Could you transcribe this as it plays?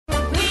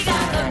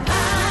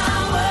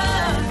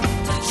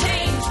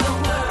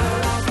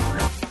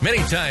Many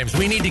times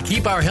we need to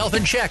keep our health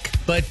in check,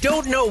 but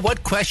don't know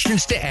what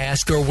questions to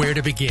ask or where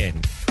to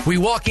begin. We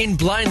walk in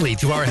blindly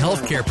to our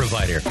healthcare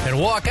provider and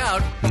walk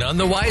out none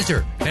the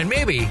wiser, and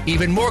maybe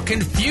even more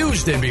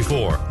confused than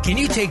before. Can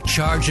you take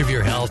charge of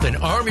your health and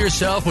arm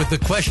yourself with the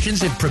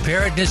questions and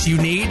preparedness you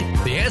need?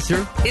 The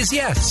answer is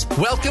yes.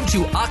 Welcome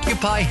to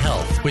Occupy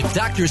Health with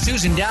Dr.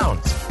 Susan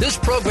Downs. This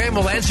program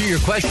will answer your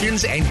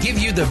questions and give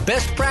you the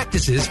best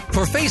practices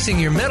for facing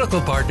your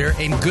medical partner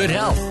in good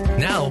health.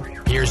 Now,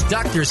 here's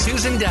Dr.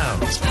 Susan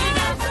Downs.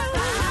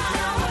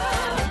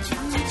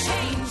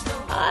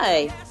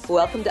 Hi,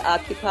 welcome to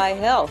Occupy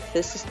Health.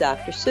 This is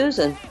Dr.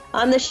 Susan.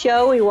 On the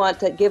show, we want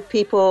to give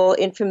people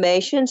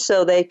information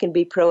so they can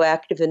be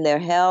proactive in their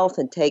health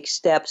and take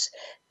steps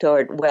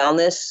toward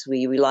wellness.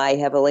 We rely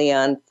heavily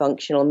on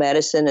functional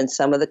medicine and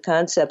some of the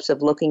concepts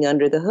of looking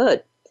under the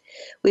hood.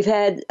 We've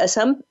had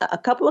a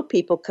couple of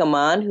people come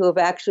on who have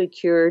actually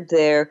cured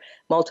their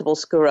multiple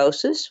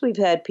sclerosis. We've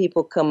had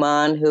people come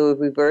on who have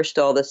reversed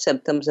all the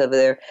symptoms of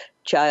their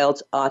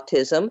child's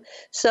autism.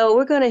 So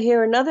we're going to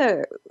hear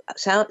another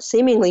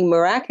seemingly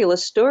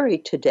miraculous story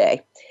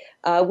today.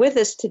 With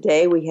us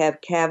today, we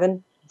have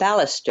Kevin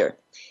Ballister.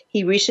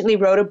 He recently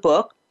wrote a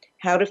book,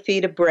 How to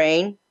Feed a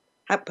Brain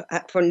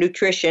for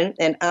Nutrition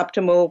and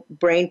Optimal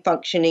Brain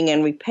Functioning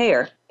and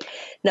Repair.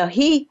 Now,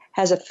 he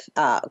has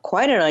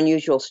quite an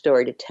unusual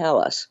story to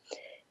tell us.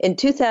 In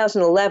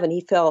 2011,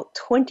 he fell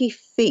 20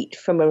 feet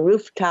from a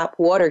rooftop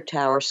water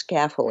tower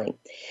scaffolding.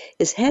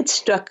 His head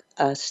struck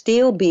a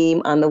steel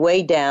beam on the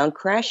way down,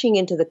 crashing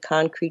into the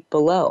concrete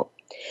below.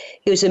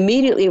 He was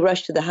immediately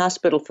rushed to the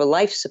hospital for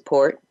life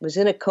support, was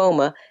in a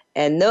coma,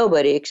 and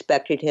nobody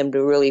expected him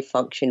to really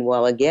function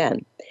well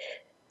again.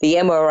 The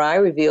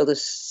MRI revealed a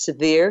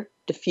severe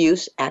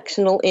diffuse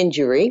axonal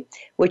injury,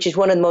 which is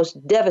one of the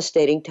most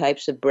devastating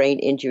types of brain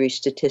injury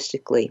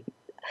statistically.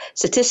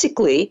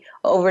 Statistically,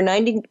 over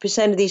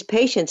 90% of these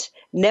patients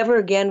never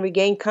again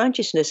regain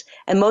consciousness,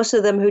 and most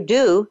of them who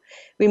do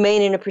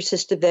remain in a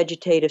persistent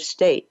vegetative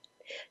state.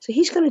 So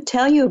he's going to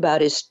tell you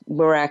about his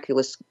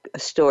miraculous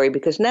story,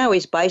 because now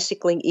he's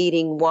bicycling,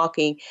 eating,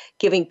 walking,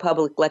 giving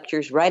public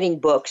lectures, writing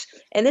books,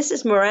 and this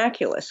is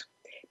miraculous.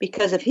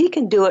 Because if he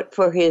can do it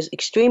for his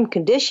extreme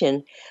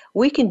condition,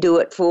 we can do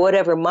it for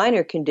whatever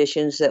minor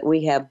conditions that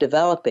we have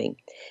developing.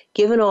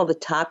 Given all the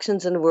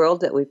toxins in the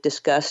world that we've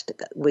discussed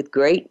with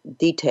great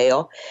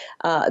detail,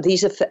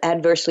 these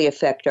adversely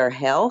affect our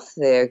health.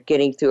 They're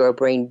getting through our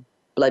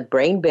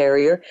blood-brain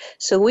barrier.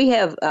 So we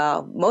have,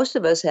 most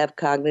of us have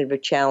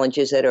cognitive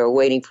challenges that are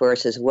waiting for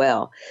us as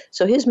well.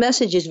 So his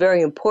message is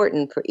very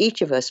important for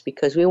each of us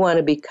because we want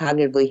to be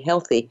cognitively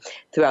healthy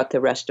throughout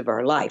the rest of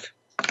our life.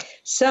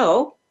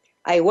 So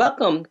I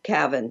welcome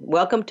Kevin.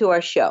 Welcome to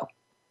our show.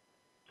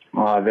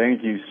 Oh,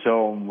 thank you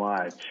so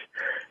much.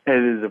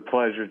 It is a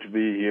pleasure to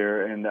be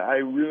here, and I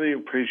really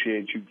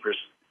appreciate you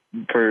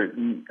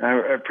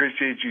I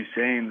appreciate you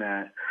saying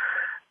that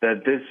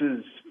this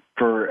is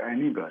for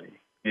anybody.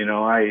 You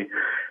know,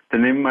 the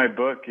name of my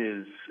book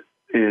is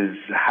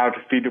How to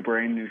Feed a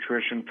Brain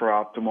Nutrition for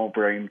Optimal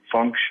Brain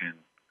Function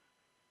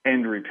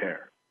and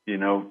Repair. You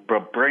know,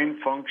 but brain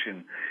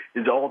function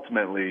is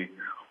ultimately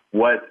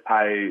what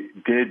I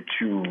did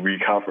to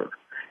recover,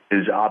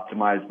 is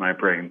optimize my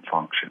brain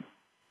function.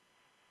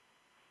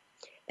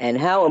 And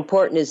how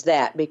important is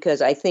that?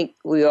 Because I think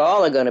we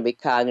all are going to be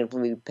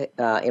cognitively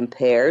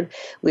impaired.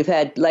 We've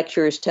had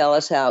lecturers tell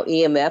us how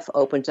EMF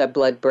opens our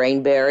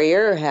blood-brain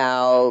barrier,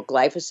 how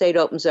glyphosate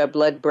opens our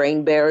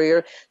blood-brain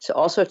barrier. So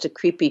all sorts of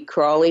creepy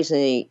crawlies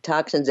and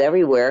toxins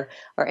everywhere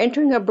are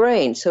entering our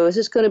brain. So is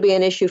this going to be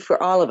an issue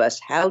for all of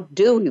us? How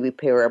do we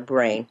repair our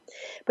brain?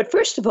 But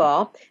first of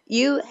all,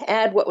 you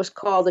had what was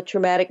called the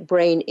traumatic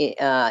brain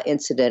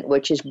incident,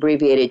 which is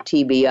abbreviated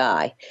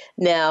TBI.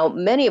 Now,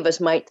 many of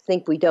us might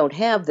think we don't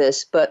have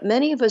this, but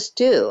many of us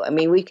do. I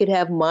mean, we could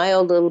have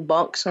mild little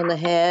bonks on the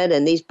head,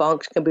 and these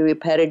bonks can be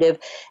repetitive,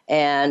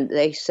 and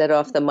they set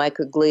off the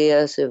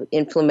microglia, so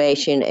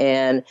inflammation,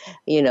 and,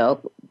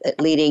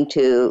 leading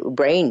to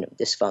brain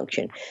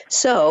dysfunction.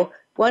 So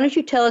why don't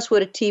you tell us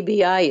what a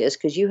TBI is,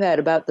 because you had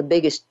about the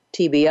biggest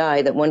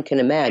TBI that one can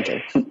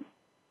imagine.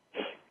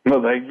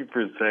 Well, thank you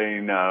for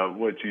saying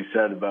what you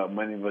said about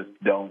many of us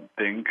don't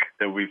think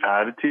that we've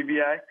had a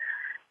TBI.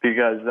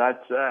 Because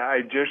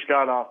I just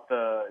got off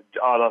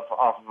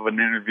of an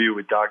interview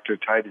with Dr.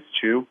 Titus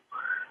Chu,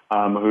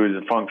 who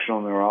is a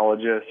functional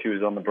neurologist. He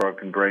was on the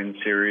Broken Brain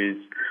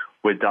series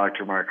with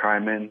Dr. Mark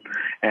Hyman,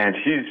 and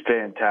he's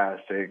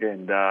fantastic.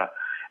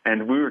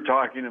 And we were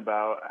talking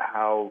about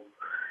how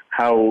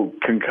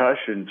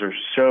concussions are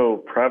so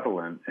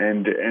prevalent,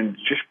 and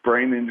just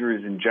brain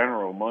injuries in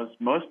general.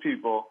 Most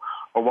people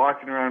are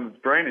walking around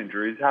with brain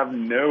injuries, have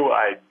no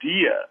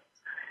idea.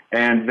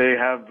 And they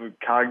have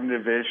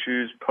cognitive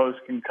issues,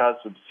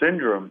 post-concussive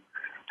syndrome,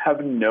 have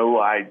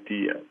no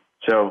idea.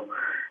 So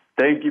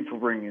thank you for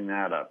bringing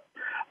that up.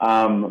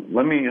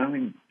 Let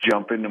me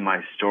jump into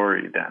my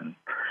story then.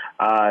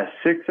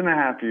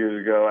 6.5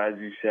 years ago, as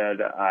you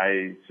said,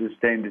 I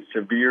sustained a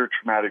severe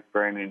traumatic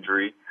brain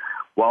injury.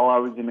 While I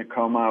was in a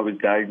coma, I was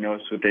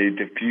diagnosed with a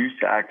diffuse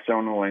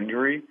axonal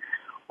injury,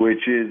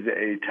 which is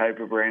a type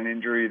of brain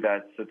injury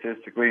that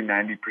statistically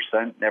 90%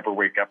 never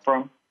wake up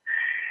from.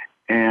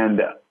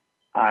 And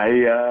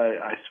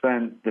I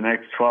spent the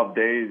next 12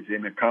 days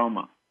in a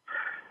coma.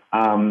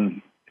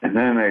 And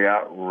then I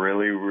got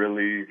really,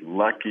 really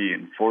lucky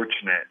and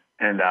fortunate,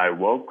 and I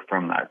woke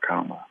from that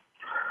coma.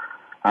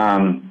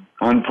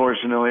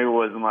 Unfortunately, it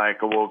wasn't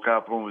like I woke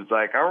up and was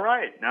like, all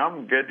right, now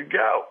I'm good to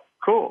go.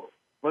 Cool,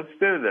 let's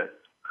do this.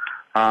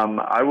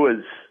 I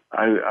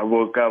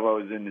woke up, I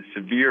was in a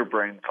severe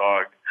brain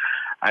fog.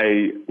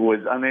 I was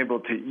unable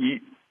to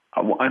eat,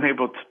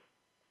 unable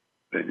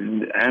to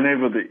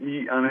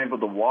eat, unable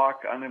to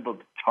walk, unable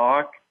to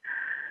talk.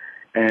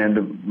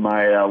 And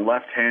my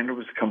left hand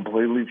was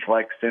completely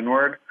flexed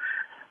inward.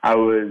 I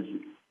was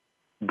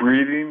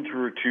breathing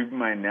through a tube in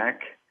my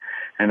neck,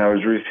 and I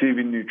was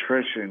receiving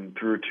nutrition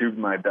through a tube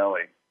in my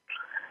belly.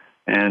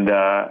 And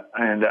I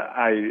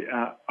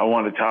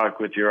want to talk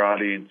with your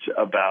audience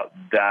about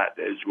that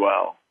as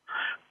well.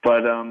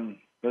 But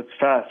let's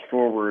fast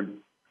forward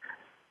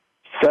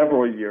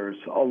several years.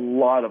 A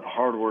lot of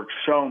hard work,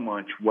 so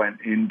much went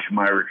into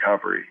my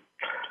recovery.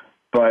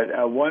 But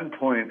at one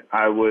point,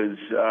 I was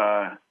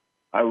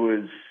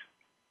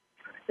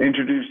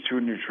introduced to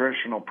a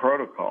nutritional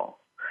protocol,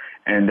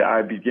 and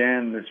I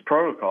began this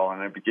protocol,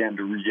 and I began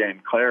to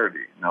regain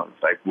clarity. And I was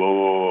like,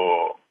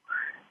 whoa,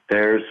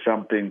 there's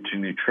something to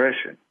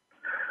nutrition.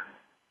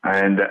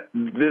 And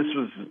this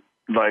was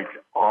like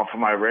off of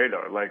my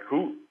radar. Like,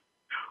 who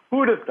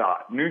would have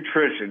thought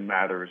nutrition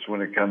matters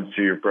when it comes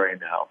to your brain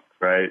health,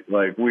 right?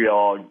 Like, we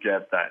all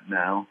get that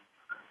now.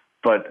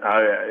 But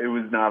it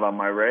was not on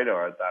my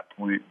radar at that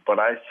point. But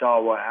I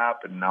saw what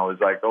happened, and I was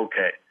like,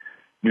 okay,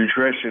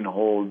 nutrition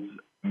holds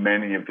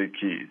many of the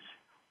keys.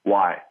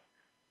 Why?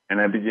 And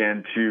I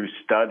began to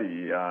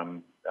study. I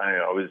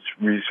was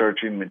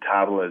researching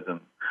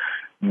metabolism,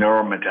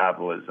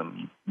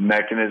 neurometabolism,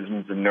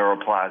 mechanisms of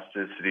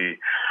neuroplasticity.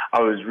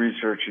 I was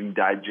researching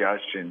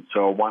digestion.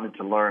 So I wanted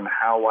to learn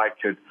how I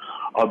could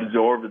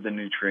absorb the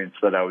nutrients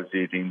that I was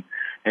eating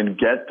and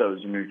get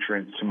those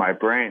nutrients to my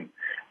brain.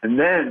 And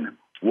then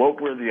what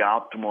were the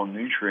optimal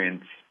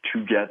nutrients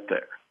to get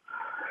there?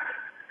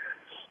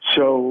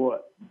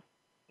 So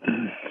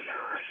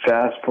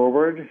fast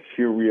forward,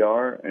 here we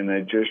are, and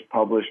I just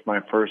published my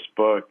first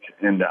book,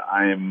 and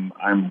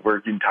I'm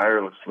working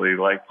tirelessly,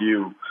 like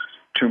you,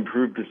 to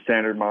improve the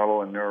standard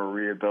model in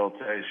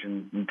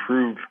neurorehabilitation,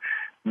 improve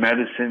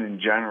medicine in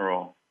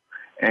general,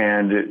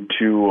 and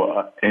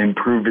to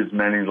improve as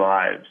many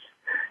lives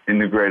in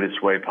the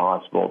greatest way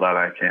possible that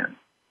I can.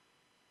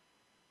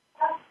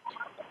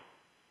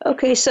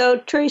 Okay, so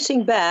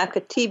tracing back,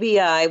 a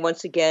TBI,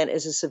 once again,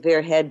 is a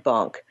severe head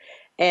bonk.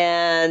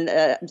 And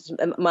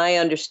my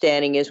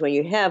understanding is when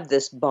you have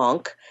this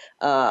bonk,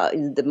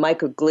 the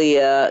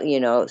microglia,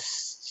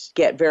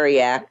 get very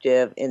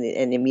active in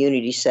the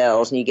immunity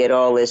cells, and you get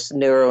all this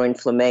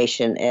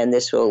neuroinflammation, and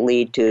this will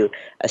lead to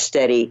a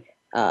steady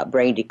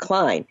brain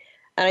decline.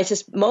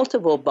 And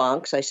multiple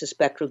bonks, I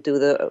suspect, will do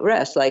the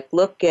rest. Like,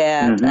 look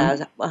at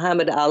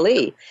Muhammad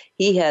Ali.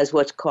 He has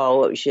what's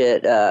called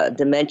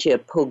dementia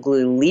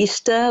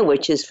pugilista,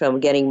 which is from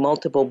getting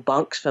multiple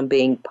bonks from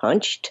being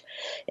punched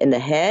in the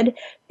head.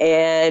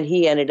 And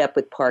he ended up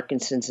with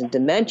Parkinson's and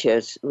dementia.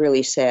 It's a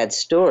really sad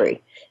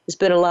story. There's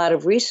been a lot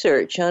of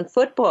research on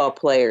football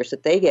players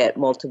that they get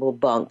multiple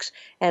bunks.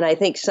 And I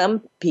think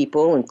some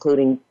people,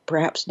 including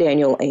perhaps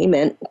Daniel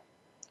Amen,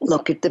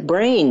 look at the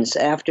brains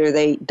after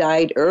they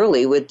died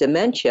early with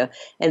dementia,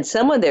 and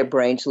some of their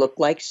brains look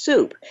like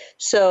soup.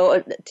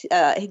 So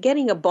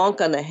getting a bonk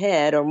on the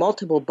head or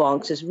multiple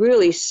bonks is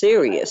really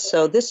serious.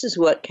 So this is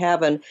what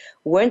Kevin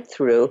went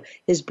through.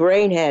 His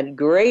brain had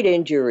great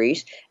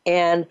injuries,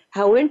 and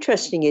how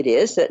interesting it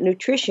is that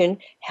nutrition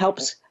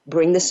helps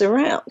bring this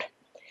around.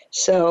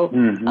 So,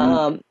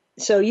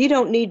 so you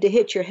don't need to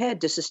hit your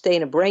head to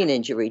sustain a brain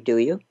injury, do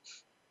you?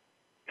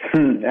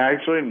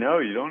 Actually, no.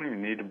 You don't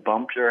even need to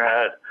bump your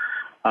head.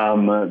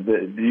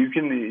 You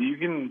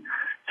can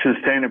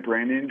sustain a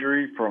brain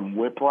injury from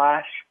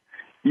whiplash.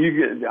 I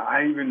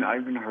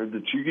even heard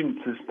that you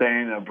can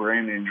sustain a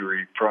brain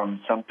injury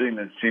from something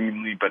as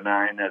seemingly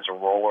benign as a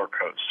roller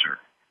coaster.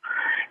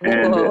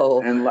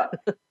 Whoa. And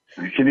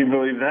can you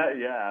believe that?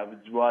 Yeah, I was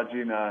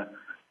watching a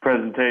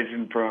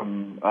presentation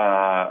from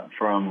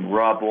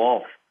Rob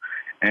Wolf,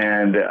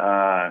 and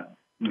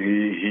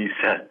he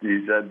said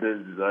this,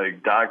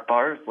 like, Doc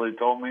Parsley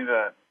told me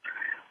that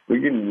we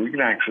can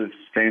actually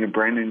sustain a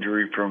brain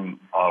injury from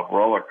a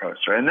roller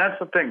coaster. And that's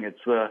the thing.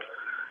 It's a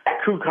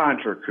coup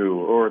contra coup,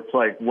 or it's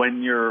like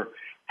when your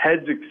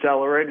head's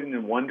accelerating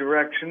in one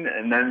direction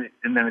and then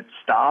it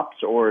stops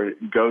or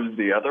it goes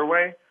the other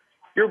way.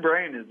 Your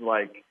brain is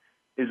like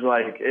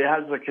it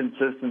has the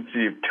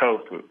consistency of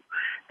tofu,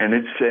 and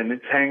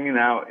it's hanging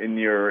out in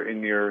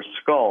your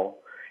skull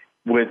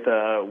with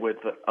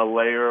a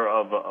layer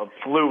of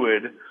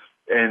fluid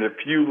and a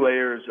few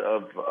layers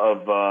of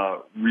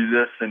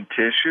resistant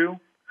tissue.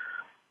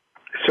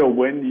 So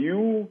when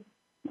you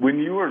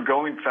are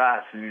going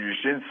fast and you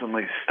just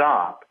instantly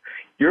stop,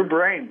 your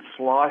brain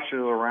sloshes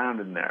around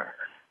in there,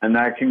 and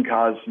that can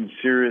cause some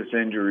serious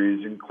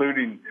injuries,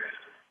 including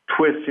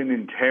twisting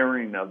and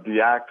tearing of the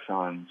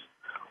axons,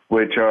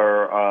 which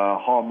are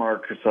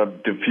hallmarks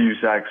of diffuse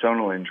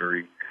axonal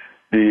injury,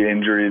 the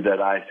injury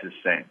that I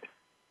sustained.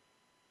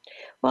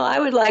 Well, I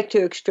would like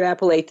to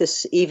extrapolate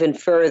this even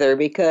further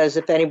because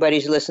if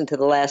anybody's listened to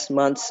the last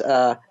month's,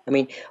 or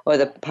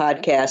the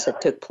podcast that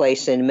took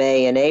place in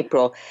May and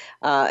April,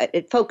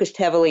 it focused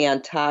heavily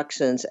on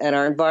toxins, and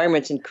our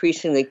environment's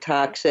increasingly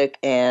toxic,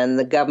 and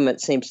the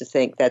government seems to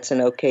think that's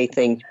an okay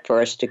thing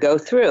for us to go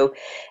through.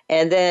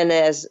 And then,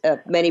 as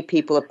many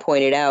people have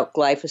pointed out,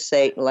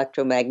 glyphosate and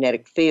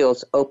electromagnetic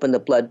fields open the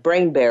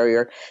blood-brain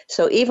barrier.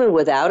 So even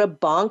without a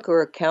bonk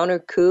or a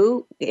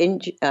counter-coup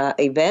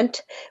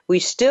event, we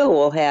still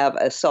will have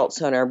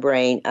assaults on our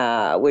brain,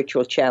 which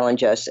will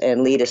challenge us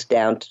and lead us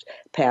down the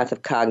path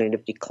of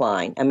cognitive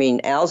decline. I mean,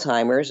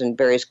 Alzheimer's and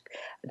various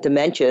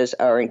dementias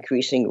are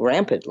increasing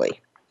rampantly.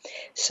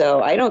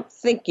 So I don't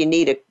think you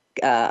need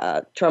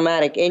a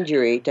traumatic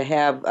injury to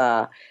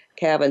have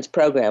Kevin's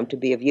program to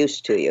be of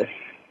use to you.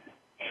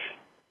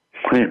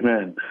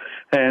 Amen.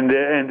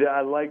 And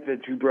I like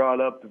that you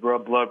brought up the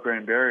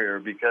blood-brain barrier,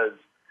 because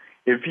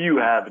if you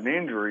have an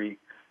injury,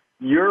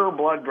 your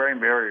blood-brain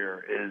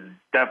barrier is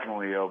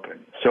definitely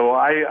open. So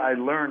I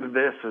learned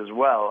this as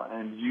well,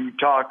 and you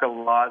talk a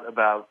lot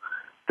about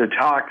the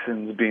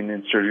toxins being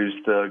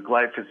introduced, the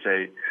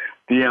glyphosate,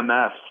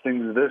 DMFs,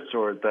 things of this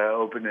sort that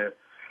open it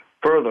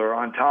further.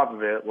 On top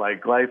of it,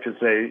 like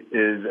glyphosate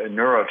is a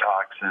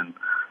neurotoxin,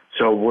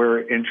 so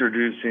we're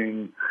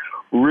introducing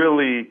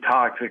really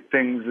toxic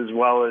things as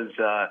well as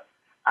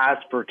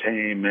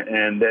aspartame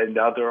and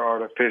other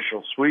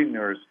artificial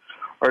sweeteners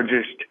are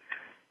just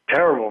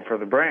terrible for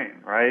the brain,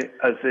 right?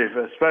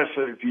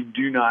 Especially if you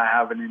do not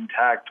have an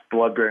intact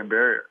blood-brain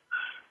barrier.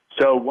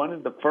 So one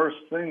of the first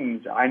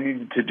things I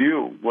needed to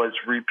do was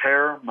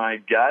repair my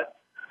gut,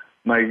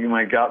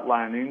 my gut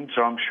lining.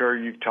 So I'm sure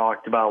you've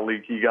talked about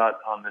leaky gut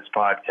on this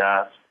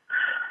podcast.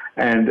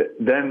 And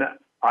then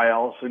I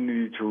also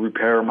needed to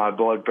repair my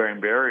blood-brain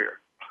barrier.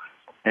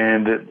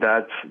 And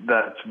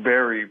that's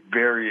very,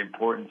 very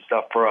important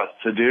stuff for us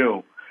to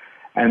do.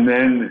 And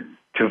then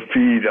to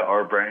feed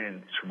our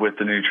brains with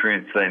the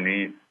nutrients they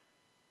need.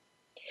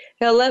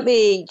 Now, let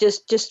me,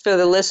 just for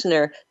the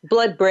listener,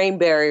 blood-brain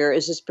barrier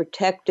is this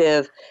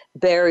protective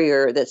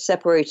barrier that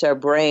separates our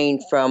brain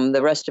from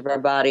the rest of our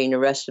body and the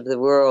rest of the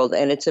world,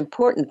 and it's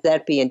important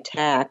that be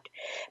intact.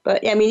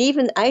 But, I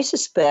mean, I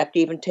suspect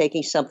even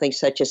taking something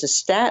such as a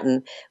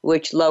statin,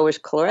 which lowers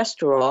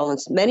cholesterol, and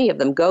many of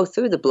them go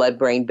through the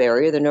blood-brain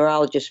barrier, the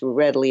neurologists will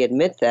readily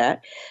admit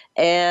that,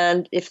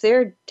 and if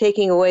they're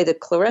taking away the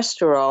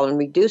cholesterol and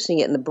reducing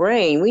it in the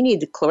brain, we need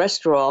the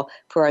cholesterol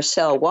for our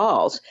cell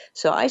walls.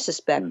 So I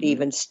suspect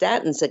even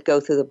statins that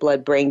go through the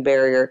blood-brain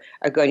barrier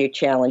are going to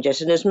challenge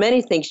us. And there's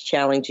many things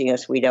challenging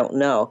us we don't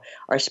know.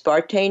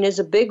 Aspartame is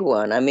a big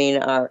one. I mean,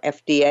 our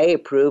FDA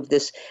approved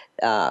this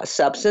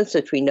substance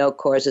that we know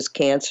causes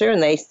cancer,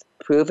 and they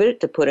prove it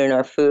to put in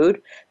our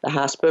food. The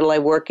hospital I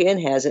work in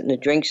has it in the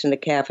drinks in the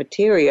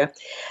cafeteria.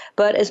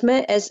 But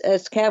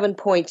as Kevin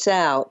points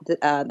out,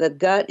 the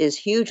gut is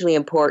hugely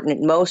important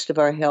in most of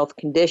our health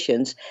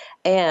conditions,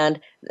 and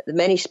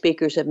many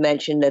speakers have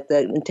mentioned that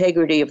the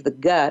integrity of the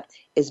gut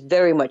is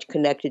very much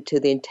connected to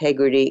the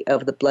integrity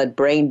of the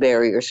blood-brain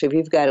barrier. So if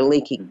you've got a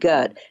leaky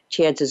gut,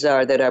 chances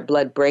are that our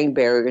blood-brain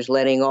barrier is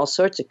letting all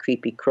sorts of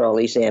creepy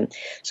crawlies in.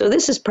 So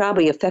this is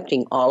probably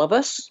affecting all of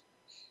us.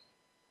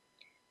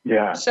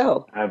 Yeah,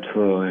 so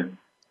absolutely.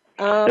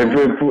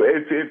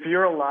 If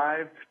you're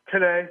alive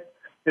today,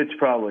 it's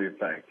probably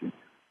affecting.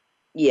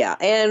 Yeah,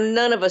 and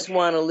none of us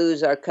want to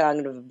lose our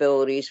cognitive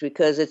abilities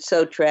because it's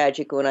so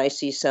tragic when I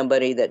see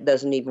somebody that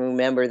doesn't even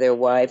remember their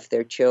wife,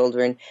 their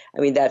children. I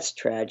mean, that's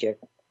tragic.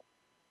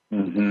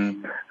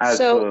 Mm-hmm.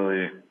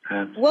 Absolutely.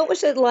 So, what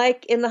was it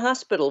like in the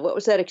hospital? What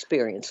was that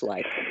experience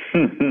like?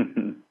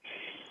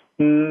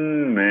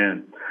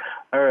 Man.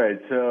 All right,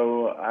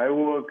 so I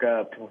woke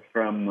up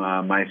from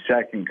my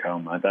second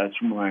coma. That's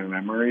when my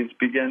memories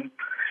begin.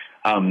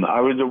 I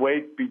was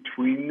awake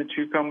between the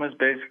two comas.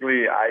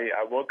 Basically,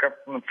 I woke up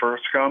from the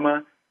first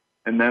coma,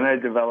 and then I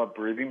developed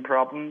breathing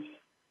problems,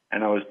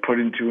 and I was put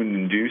into an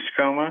induced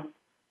coma,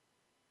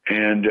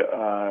 and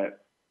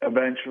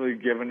eventually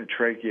given a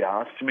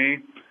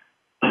tracheostomy.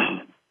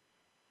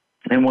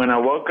 And when I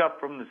woke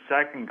up from the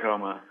second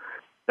coma,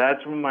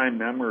 that's when my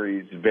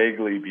memories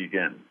vaguely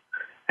begin.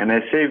 And I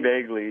say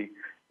vaguely,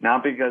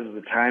 not because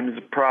the time is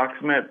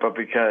approximate, but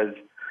because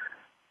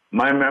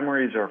my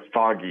memories are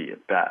foggy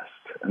at best.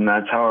 And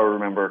that's how I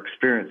remember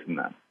experiencing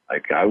them.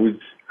 Like I was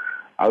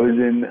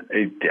in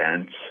a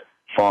dense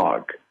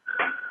fog.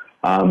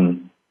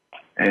 And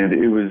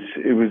it was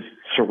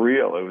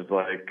surreal. It was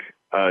like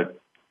a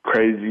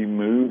crazy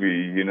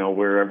movie, you know,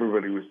 where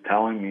everybody was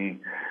telling me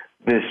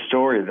this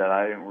story that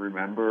I didn't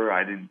remember,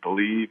 I didn't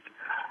believe.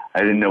 I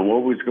didn't know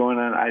what was going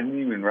on. I didn't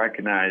even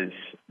recognize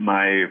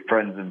my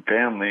friends and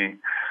family.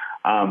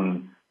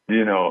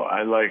 You know,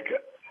 I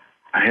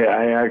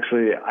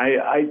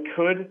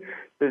could,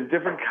 there's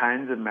different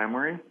kinds of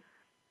memory.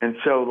 And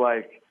so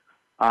like,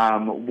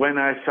 when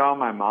I saw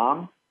my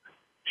mom,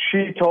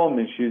 she told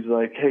me, she's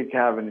like, "Hey,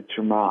 Kevin, it's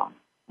your mom.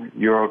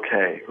 You're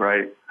okay,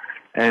 right?"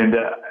 And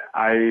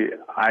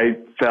I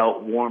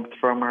felt warmth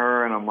from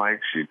her, and I'm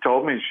like, she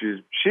told me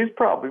she's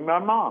probably my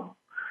mom,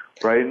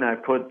 right? And I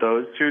put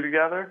those two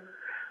together.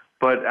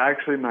 But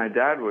actually, my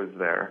dad was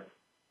there,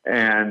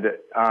 and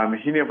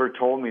he never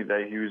told me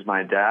that he was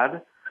my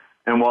dad.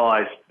 And while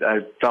I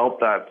felt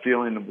that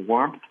feeling of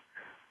warmth,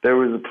 there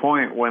was a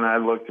point when I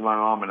looked at my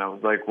mom and I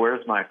was like,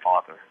 "Where's my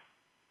father?"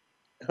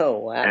 Oh,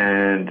 wow.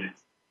 And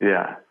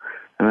yeah,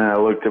 and then I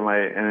looked at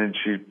and then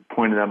she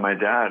pointed at my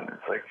dad, and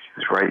it's like,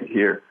 he's right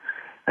here.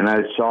 And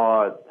I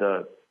saw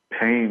the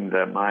pain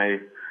that my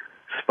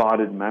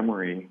spotted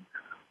memory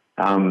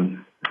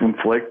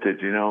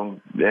inflicted,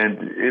 and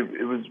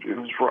it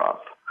was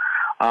rough.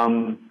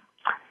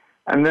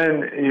 And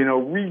then,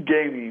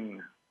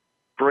 regaining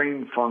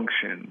brain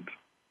function.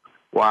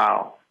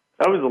 Wow.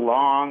 That was a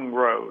long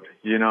road,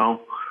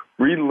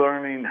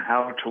 relearning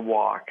how to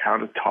walk, how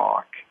to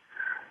talk,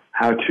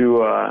 how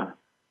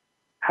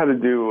to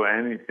do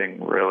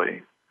anything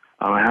really,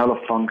 how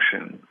to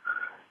function.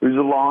 It was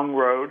a long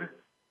road.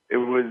 It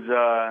was,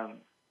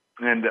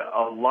 and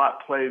a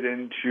lot played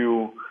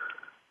into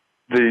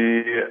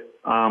the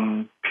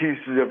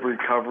pieces of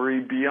recovery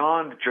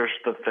beyond just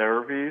the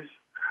therapies.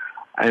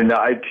 And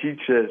I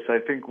teach this. I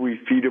think we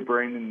feed a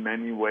brain in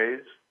many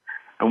ways,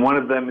 and one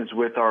of them is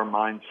with our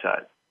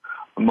mindset,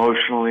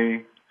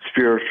 emotionally,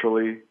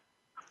 spiritually.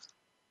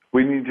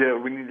 We need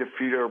to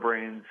feed our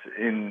brains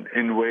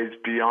in ways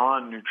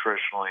beyond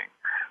nutritionally,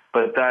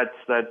 but that's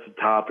the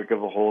topic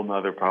of a whole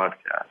nother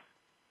podcast.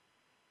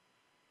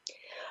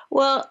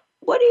 Well,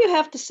 what do you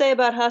have to say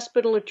about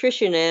hospital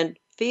nutrition and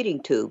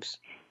feeding tubes?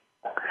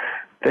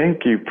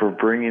 Thank you for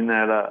bringing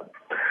that up.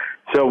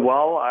 So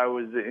while I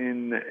was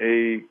in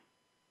the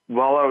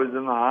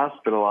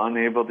hospital,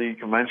 unable to eat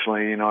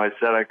conventionally, I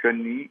said I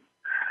couldn't eat.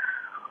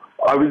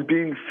 I was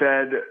being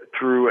fed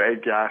through a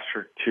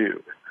gastric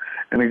tube.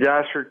 And a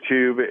gastric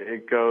tube,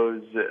 it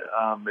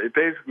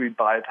basically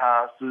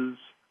bypasses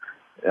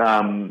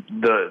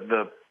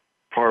the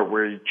part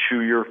where you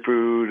chew your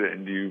food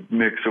and you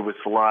mix it with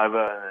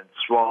saliva and then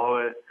swallow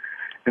it.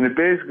 And it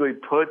basically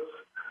puts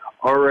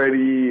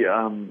already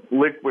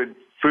liquid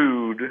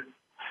food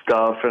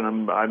stuff,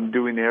 and I'm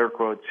doing air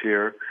quotes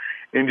here,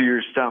 into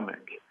your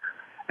stomach.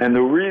 And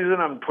the reason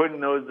I'm putting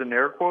those in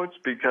air quotes,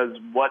 because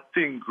what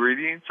the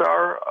ingredients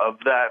are of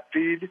that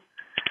feed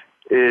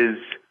is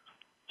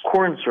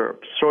corn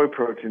syrup, soy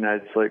protein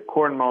isolate,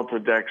 corn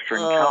maltodextrin,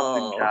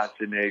 calcium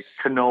caseinate,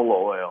 canola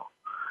oil.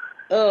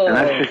 And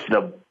that's just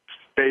the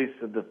base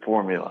of the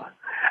formula.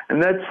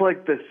 And that's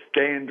like the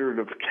standard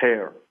of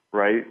care,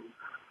 right?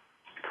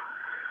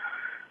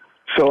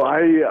 So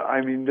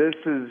I mean, this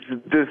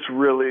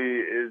really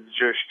is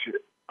just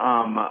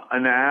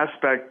an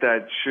aspect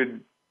that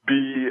should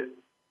be,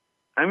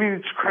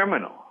 it's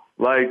criminal.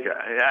 Like,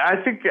 I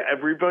think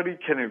everybody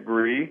can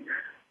agree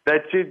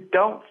that you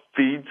don't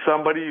feed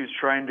somebody who's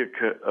trying to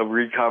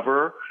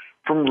recover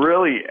from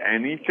really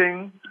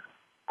anything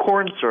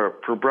corn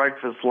syrup for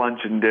breakfast, lunch,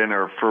 and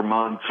dinner for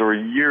months or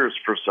years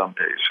for some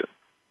patients.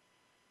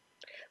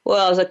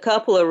 Well, there's a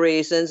couple of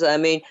reasons.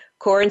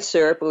 Corn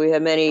syrup, we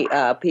have many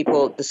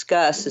people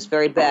discuss, is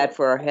very bad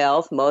for our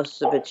health.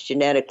 Most of it's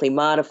genetically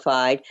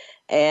modified,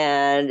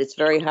 and it's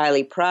very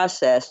highly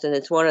processed, and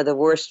it's one of the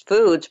worst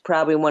foods,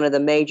 probably one of the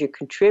major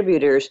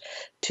contributors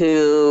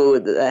to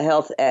the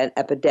health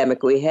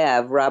epidemic we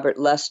have. Robert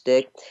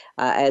Lustig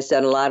has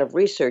done a lot of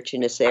research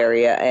in this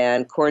area,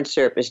 and corn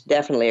syrup is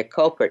definitely a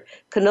culprit.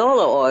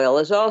 Canola oil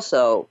is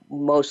also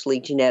mostly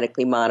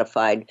genetically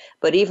modified,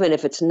 but even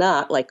if it's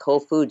not, like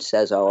Whole Foods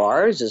says,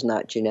 ours is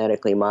not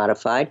genetically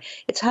modified,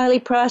 it's highly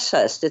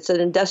processed. It's an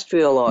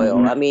industrial oil.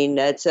 Mm-hmm.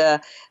 It's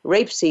a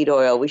rapeseed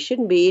oil. We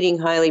shouldn't be eating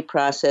highly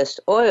processed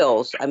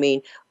oils.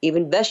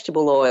 Even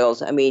vegetable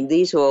oils.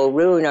 These will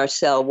ruin our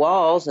cell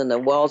walls and the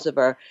walls of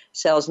our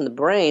cells in the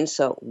brain.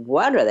 So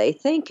what are they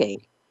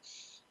thinking?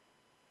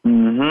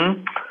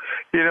 Mm-hmm.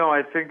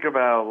 I think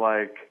about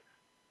like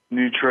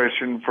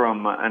nutrition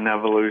from an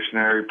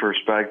evolutionary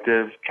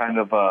perspective, kind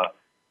of a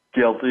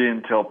guilty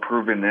until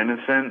proven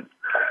innocent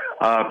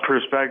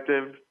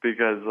perspective,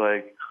 because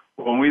like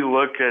when we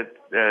look at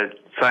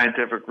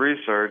scientific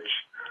research,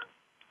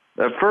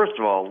 first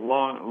of all, we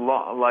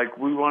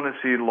want to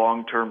see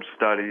long-term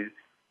studies.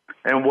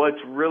 And what's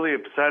really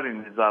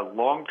upsetting is that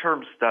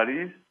long-term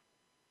studies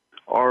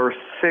are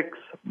 6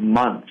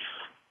 months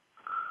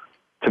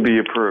to be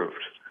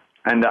approved.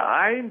 And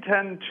I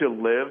intend to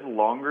live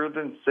longer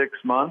than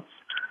 6 months.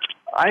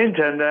 I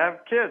intend to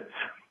have kids,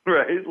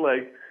 right?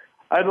 Like,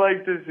 I'd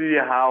like to see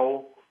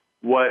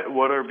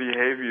what our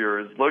behavior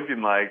is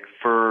looking like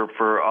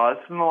for us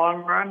in the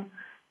long run,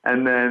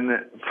 and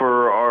then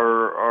for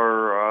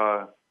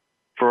our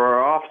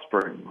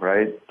offspring,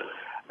 right?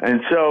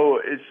 And so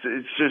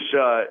it's just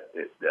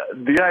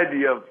the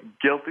idea of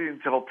guilty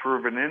until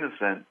proven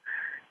innocent.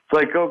 It's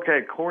like,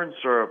 okay, corn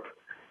syrup,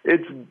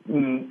 it's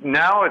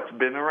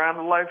been around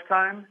a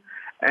lifetime,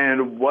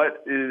 and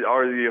what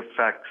are the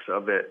effects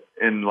of it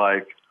in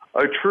like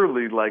a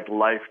truly like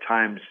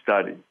lifetime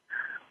study.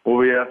 Well,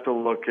 we have to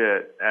look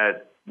at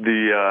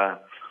the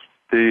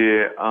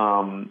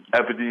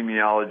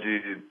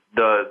epidemiology,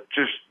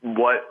 just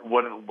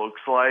what it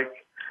looks like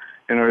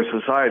in our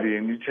society,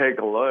 and you take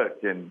a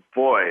look, and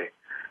boy,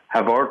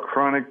 have our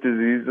chronic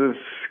diseases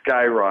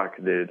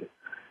skyrocketed,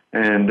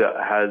 and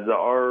has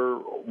our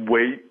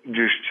weight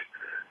just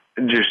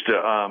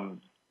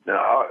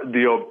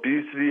the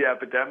obesity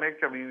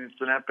epidemic. I mean,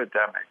 it's an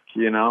epidemic,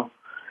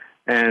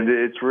 and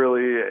it's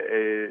really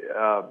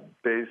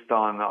based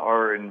on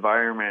our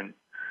environment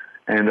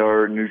and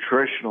our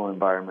nutritional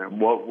environment,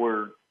 what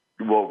we're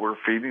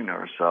feeding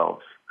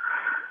ourselves.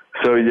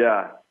 So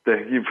yeah,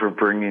 thank you for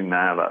bringing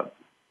that up.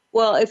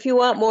 Well, if you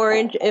want more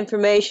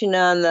information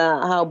on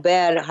how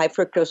bad high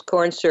fructose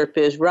corn syrup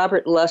is,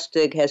 Robert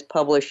Lustig has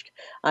published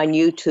on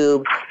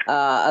YouTube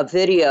a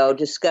video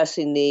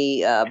discussing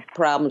the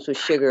problems with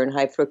sugar and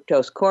high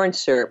fructose corn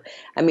syrup.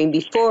 I mean,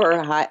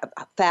 before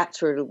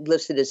fats were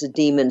listed as a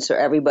demon, so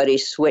everybody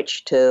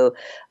switched to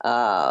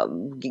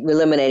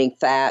eliminating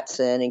fats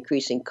and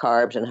increasing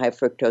carbs and high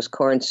fructose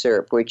corn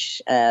syrup,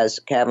 which, as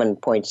Kevin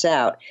points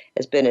out,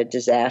 has been a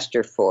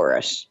disaster for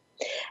us.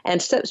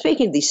 And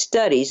speaking of these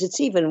studies, it's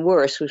even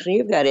worse. When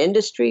you've got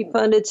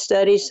industry-funded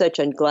studies such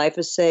on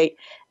glyphosate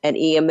and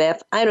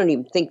EMF, I don't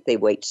even think they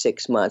wait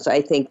 6 months.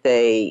 I think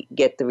they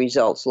get the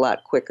results a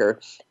lot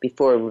quicker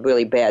before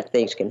really bad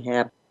things can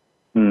happen.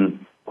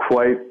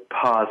 Quite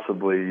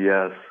possibly,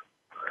 yes.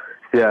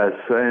 Yes,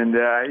 and,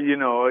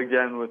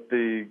 again, with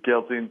the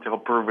guilty until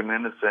proven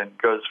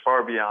innocent goes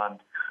far beyond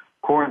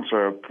corn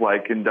syrup,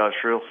 like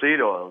industrial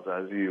seed oils,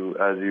 as you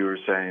were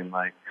saying,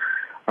 like,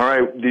 all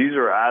right, these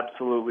are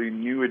absolutely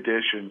new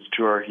additions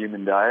to our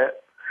human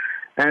diet.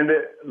 And,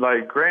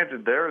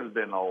 granted, there has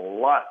been a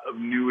lot of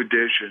new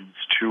additions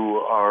to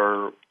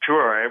our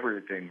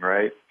everything,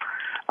 right?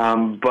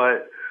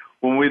 But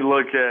when we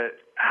look at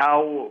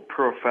how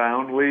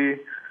profoundly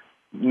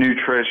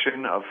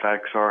nutrition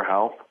affects our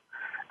health,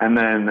 and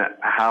then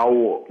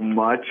how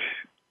much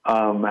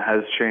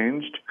has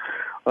changed,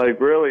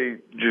 really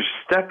just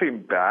stepping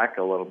back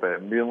a little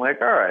bit and being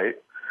like, all right,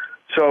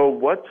 so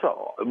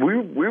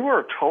we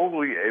were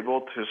totally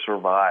able to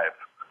survive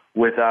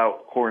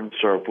without corn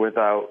syrup,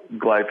 without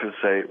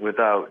glyphosate,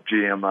 without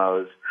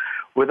GMOs,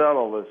 without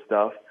all this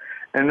stuff.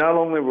 And not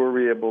only were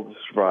we able to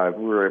survive,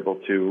 we were able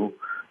to,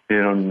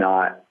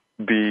 not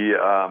be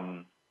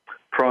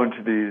prone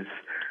to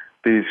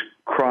these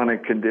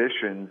chronic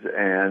conditions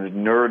and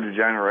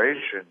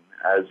neurodegeneration,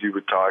 as you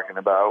were talking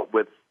about,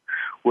 with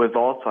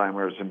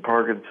Alzheimer's and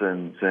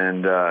Parkinson's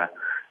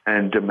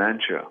and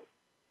dementia.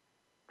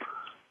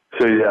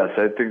 So, yes,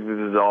 I think this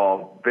is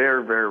all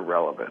very, very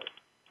relevant.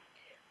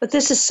 But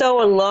this is so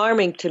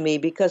alarming to me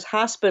because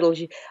hospitals,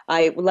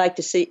 I would like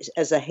to see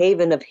as a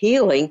haven of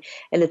healing,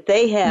 and if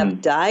they have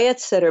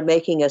diets that are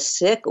making us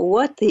sick,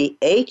 what the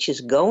H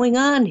is going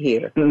on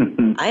here?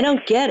 I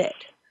don't get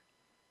it.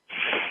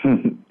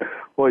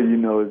 Well, you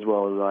know as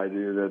well as I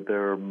do that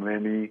there are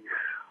many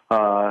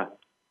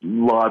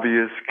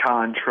lobbyist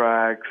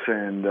contracts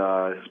and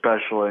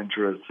special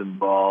interests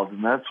involved,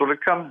 and that's what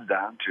it comes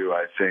down to,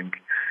 I think,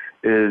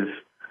 is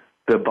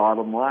the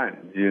bottom line.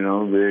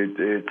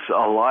 It's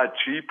a lot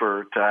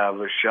cheaper to have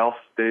a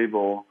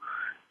shelf-stable,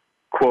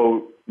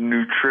 quote,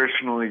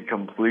 nutritionally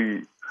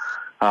complete,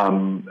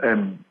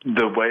 and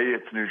the way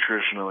it's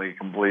nutritionally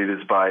complete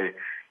is by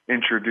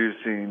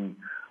introducing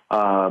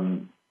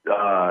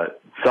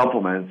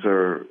supplements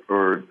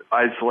or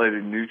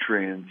isolated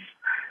nutrients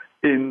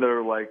in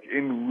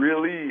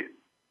really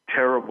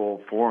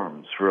terrible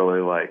forms,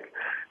 really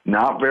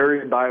not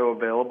very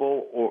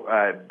bioavailable or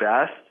at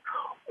best,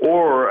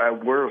 or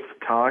at worst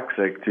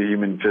toxic to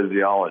human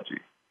physiology.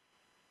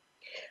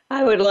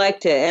 I would like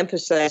to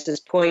emphasize this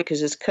point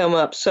because it's come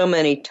up so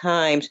many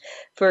times.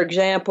 For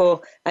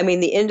example,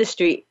 the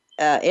industry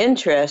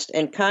interest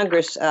and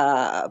Congress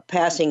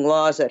passing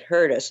laws that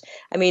hurt us.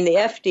 The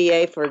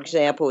FDA, for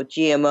example, with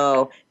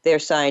GMO, their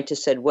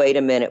scientists said, wait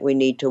a minute, we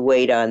need to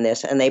wait on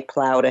this, and they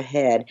plowed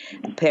ahead.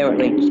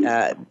 Apparently,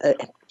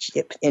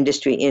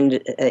 industry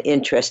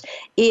interest.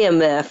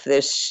 EMF,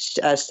 there's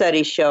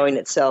studies showing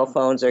that cell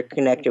phones are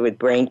connected with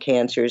brain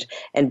cancers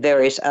and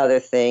various other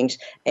things.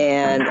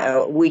 And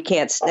there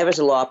was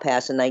a law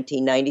passed in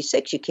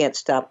 1996, you can't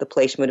stop the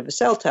placement of a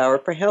cell tower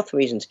for health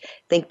reasons.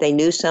 Think they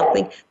knew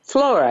something?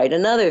 Fluoride,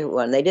 another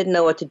one. They didn't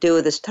know what to do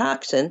with this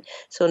toxin.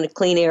 So when the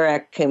Clean Air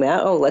Act came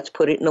out, let's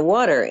put it in the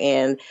water.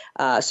 And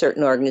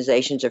certain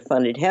organizations are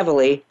funded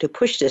heavily to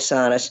push this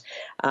on us.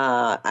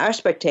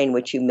 Aspartame,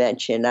 which you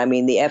mentioned,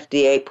 the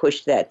FDA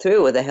pushed that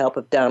through with the help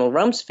of Donald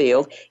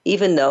Rumsfeld,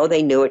 even though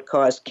they knew it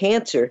caused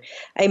cancer.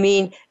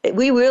 We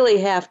really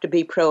have to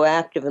be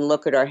proactive and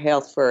look at our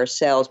health for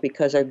ourselves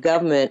because our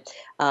government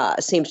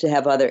seems to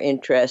have other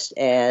interests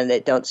and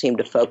it don't seem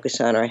to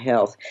focus on our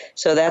health.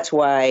 So that's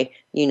why,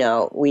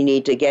 we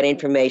need to get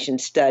information,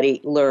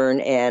 study, learn,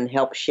 and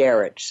help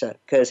share it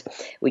because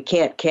we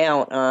can't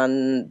count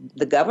on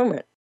the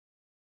government.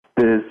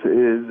 This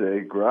is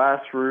a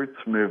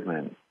grassroots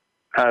movement.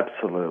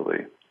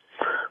 Absolutely.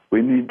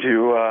 We need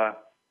to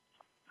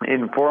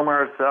inform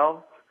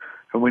ourselves,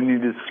 and we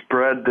need to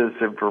spread this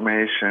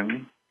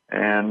information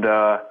and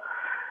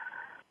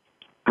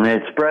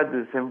spread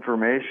this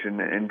information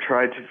and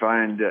try to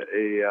find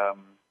a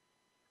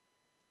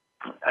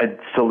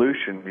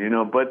solution,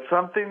 But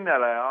something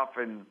that I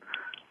often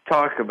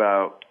talk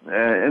about,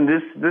 and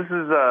this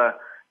is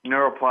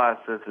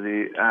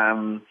neuroplasticity.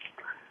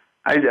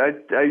 I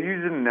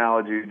use an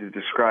analogy to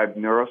describe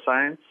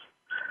neuroscience,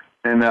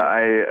 and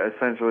I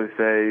essentially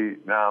say,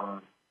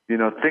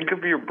 think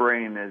of your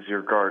brain as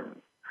your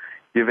garden.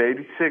 You have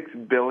 86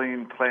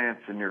 billion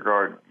plants in your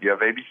garden. You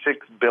have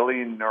 86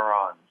 billion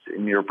neurons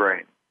in your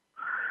brain.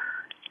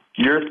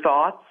 Your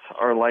thoughts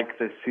are like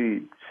the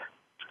seeds,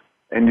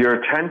 and your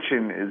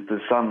attention is the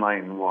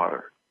sunlight and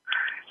water.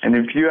 And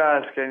if you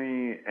ask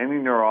any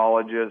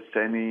neurologist,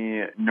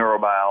 any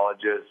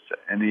neurobiologist,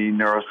 any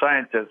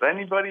neuroscientist,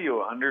 anybody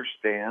who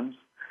understands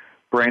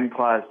brain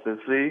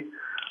plasticity,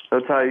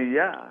 they'll tell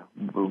you,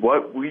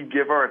 what we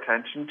give our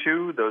attention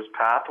to, those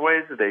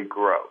pathways, they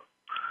grow.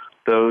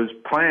 Those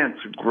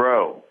plants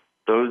grow.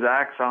 Those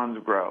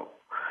axons grow.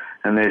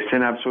 And they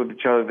synapse with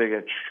each other, they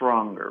get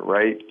stronger,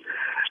 right?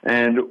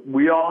 And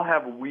we all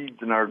have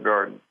weeds in our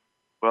garden.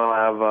 We'll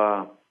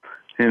have,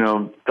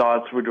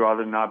 thoughts we'd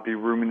rather not be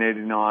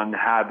ruminating on,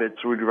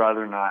 habits we'd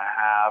rather not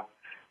have,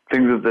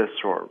 things of this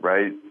sort,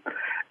 right?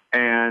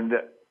 And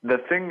the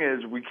thing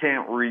is, we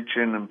can't reach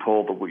in and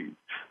pull the weeds.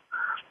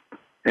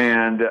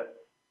 And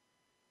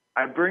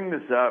I bring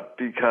this up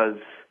because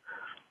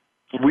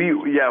we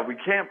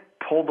can't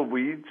pull the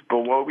weeds, but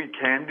what we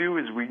can do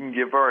is we can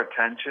give our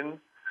attention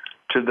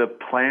to the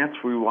plants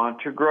we want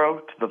to grow,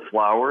 to the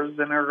flowers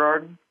in our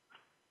garden.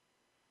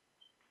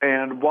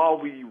 And while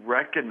we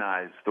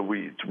recognize the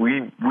weeds,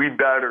 we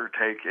better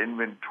take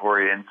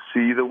inventory and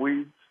see the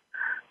weeds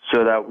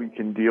so that we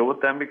can deal with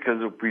them, because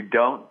if we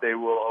don't, they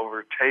will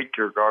overtake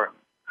your garden.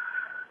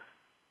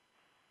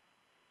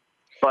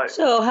 But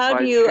so how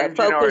do you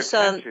focus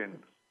on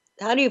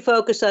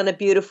the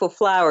beautiful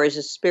flowers?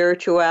 Is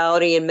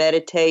spirituality and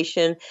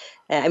meditation?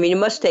 I mean, it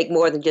must take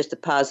more than just a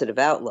positive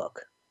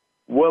outlook.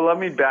 Well, let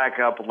me back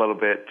up a little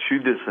bit to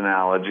this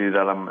analogy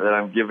that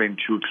I'm giving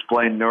to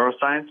explain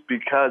neuroscience,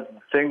 because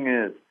the thing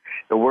is,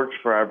 it works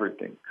for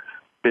everything: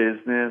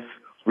 business,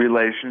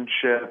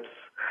 relationships,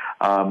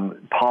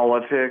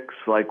 politics.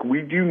 Like,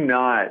 we do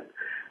not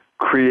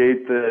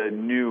create the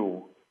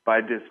new by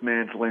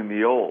dismantling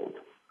the old.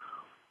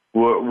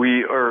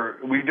 We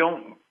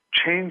don't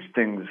change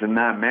things in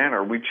that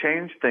manner. We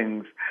change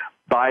things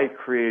by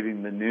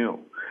creating the new.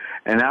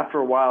 And after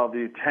a while,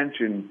 the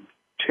attention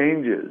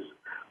changes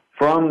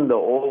from the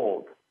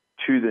old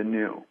to the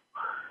new.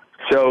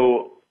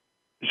 So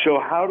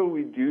how do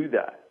we do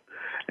that?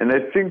 And I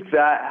think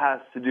that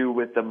has to do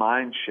with the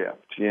mind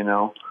shift,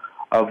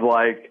 of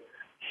like,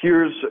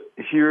 here's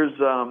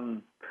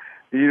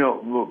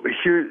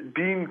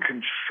being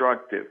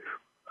constructive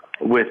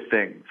with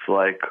things.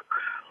 Like,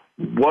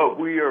 what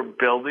we are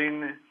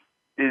building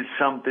is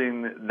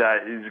something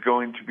that is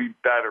going to be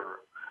better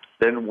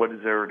than what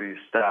is already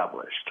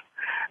established.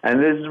 And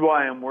this is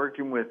why I'm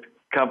working with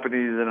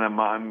companies, and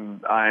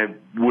I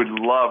would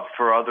love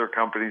for other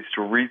companies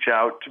to reach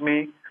out to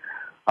me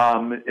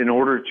in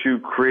order to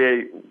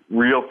create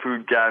real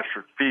food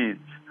gastric feeds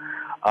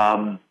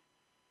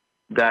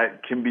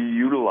that can be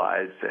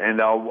utilized. And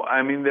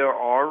there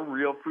are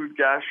real food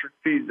gastric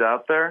feeds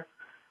out there,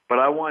 but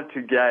I want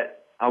to get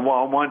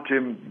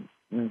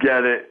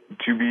it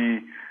to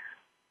be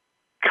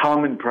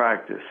common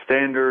practice,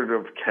 standard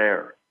of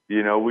care,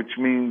 which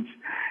means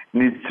it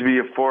needs to be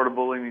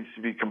affordable, it needs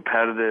to be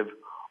competitive,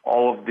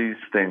 all of these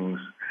things.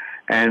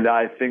 And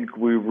I think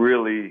we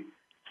really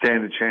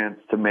stand a chance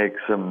to make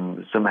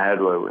some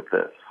headway with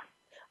this.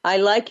 I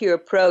like your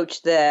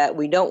approach that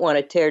we don't want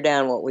to tear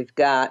down what we've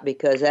got,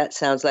 because that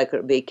sounds like it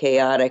would be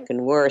chaotic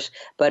and worse,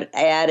 but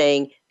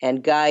adding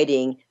and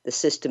guiding the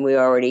system we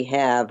already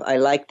have. I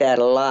like that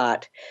a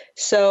lot.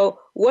 So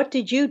what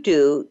did you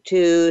do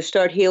to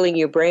start healing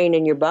your brain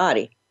and your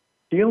body?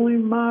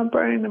 Healing my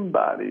brain and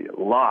body?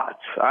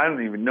 Lots. I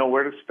don't even know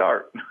where to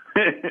start.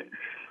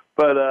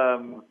 But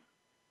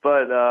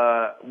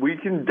we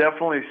can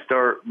definitely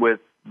start with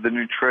the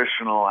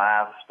nutritional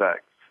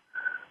aspects.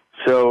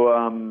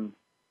 So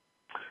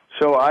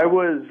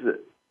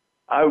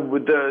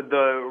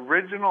the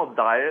original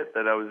diet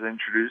that I was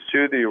introduced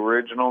to, the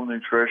original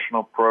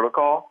nutritional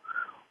protocol,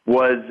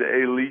 was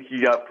a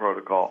leaky gut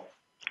protocol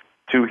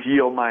to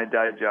heal my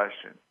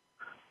digestion.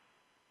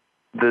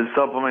 The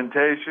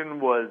supplementation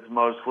was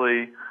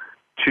mostly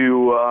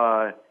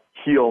to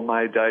heal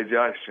my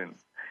digestion.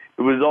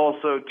 It was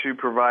also to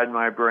provide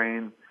my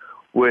brain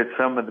with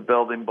some of the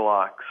building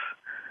blocks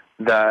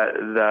that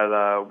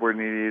were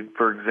needed.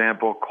 For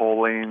example,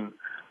 choline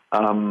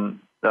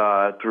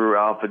through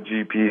alpha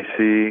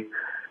GPC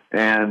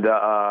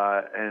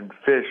and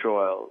fish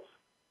oils,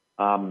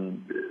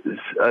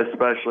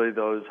 especially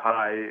those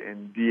high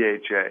in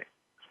DHA.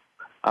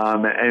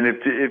 And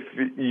if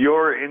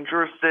you're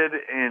interested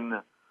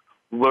in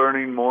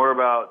learning more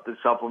about the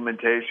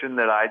supplementation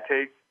that I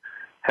take,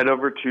 head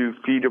over to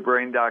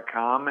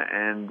feedabrain.com,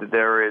 and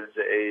there is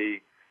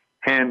a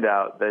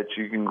handout that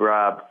you can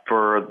grab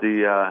for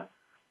the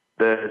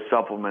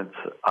supplements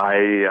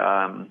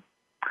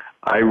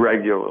I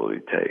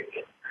regularly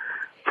take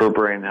for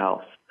brain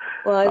health.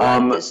 Well, I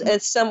like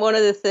this. And one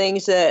of the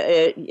things that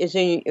is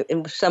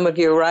in some of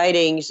your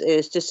writings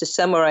is, just to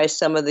summarize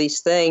some of these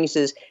things,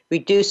 is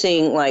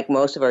reducing, like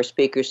most of our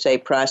speakers say,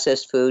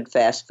 processed food,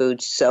 fast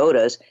food,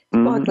 sodas.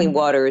 Sparkling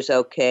water is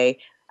okay.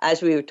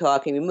 As we were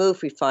talking,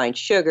 remove refined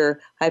sugar,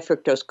 high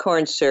fructose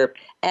corn syrup,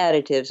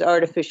 additives,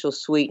 artificial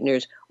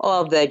sweeteners,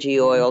 all veggie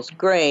oils,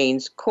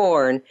 grains,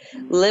 corn.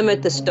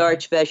 Limit the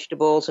starch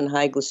vegetables and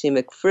high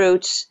glycemic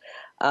fruits.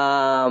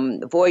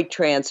 Avoid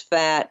trans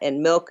fat,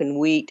 and milk and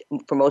wheat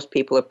for most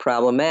people are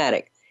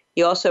problematic.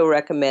 He also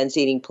recommends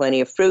eating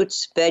plenty of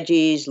fruits,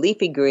 veggies,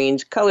 leafy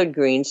greens, colored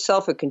greens,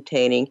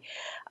 sulfur-containing,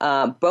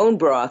 bone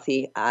broth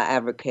he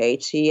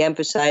advocates. He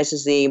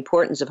emphasizes the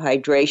importance of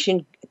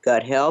hydration,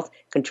 gut health,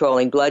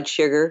 controlling blood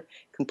sugar,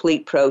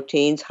 complete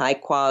proteins,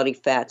 high-quality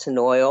fats and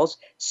oils,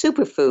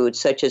 superfoods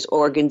such as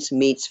organs,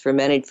 meats,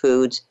 fermented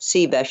foods,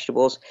 sea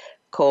vegetables,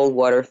 cold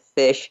water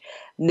fish.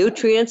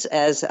 Nutrients,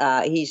 as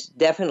he's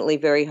definitely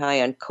very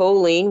high on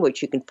choline,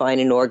 which you can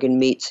find in organ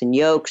meats and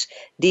yolks,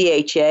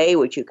 DHA,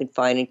 which you can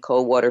find in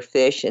cold water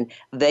fish, and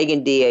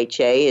vegan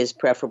DHA is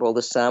preferable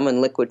to some, and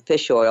liquid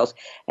fish oils,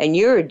 and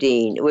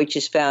uridine, which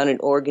is found in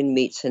organ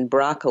meats and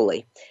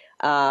broccoli.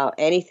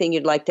 Anything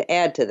you'd like to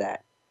add to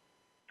that?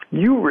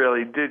 You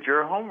really did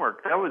your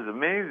homework. That was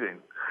amazing.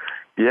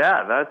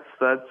 Yeah,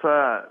 that's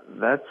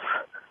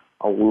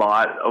a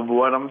lot of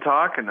what I'm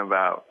talking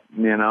about.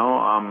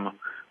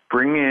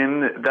 Bringing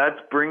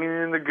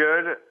in the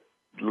good,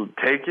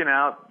 taking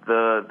out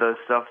the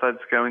stuff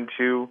that's going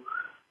to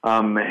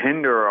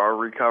hinder our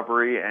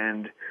recovery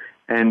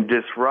and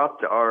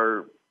disrupt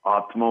our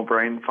optimal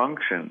brain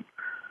function.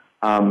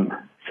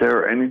 Is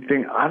there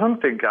anything? I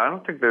don't think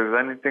there's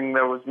anything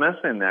that was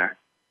missing there.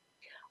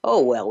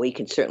 Oh, well, we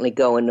can certainly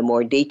go into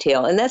more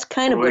detail. And that's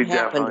kind of what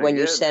happened when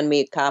you send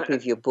me a copy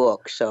of your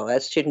book. So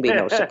that shouldn't be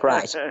no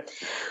surprise.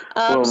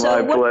 Well,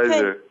 my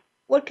pleasure.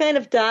 What kind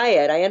of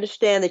diet? I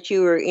understand that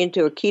you were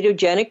into a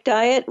ketogenic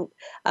diet.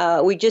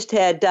 We just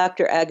had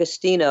Dr.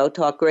 Agostino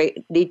talk great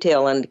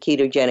detail on the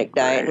ketogenic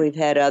diet. Right. We've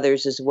had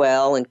others as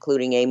well,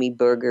 including Amy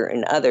Berger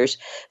and others.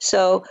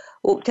 So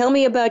tell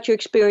me about your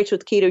experience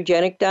with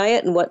ketogenic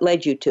diet and what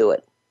led you to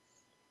it.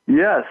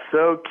 Yes,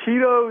 so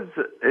keto's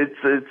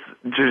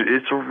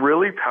it's a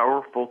really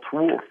powerful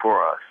tool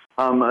for us.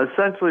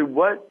 Essentially,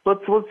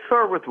 let's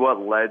start with what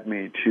led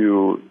me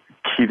to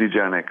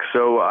ketogenic.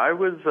 So I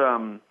was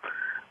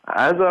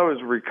as I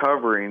was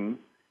recovering,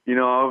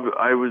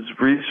 I was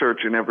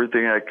researching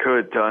everything I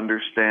could to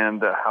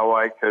understand how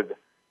I could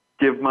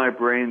give my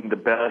brain the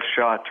best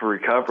shot to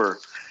recover.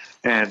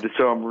 And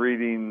so I'm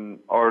reading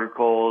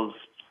articles,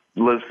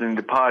 listening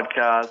to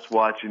podcasts,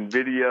 watching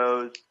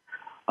videos,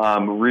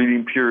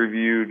 reading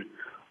peer-reviewed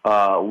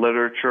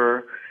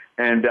literature,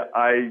 and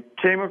I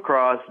came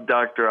across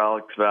Dr.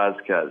 Alex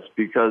Vasquez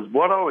because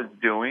what I was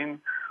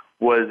doing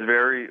was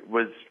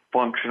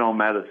functional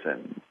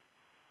medicine,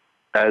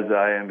 as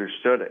I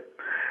understood it.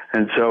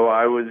 And so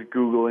I was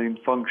Googling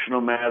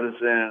functional medicine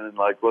and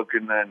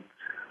looking at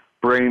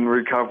brain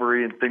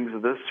recovery and things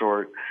of this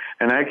sort.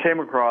 And I came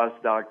across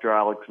Dr.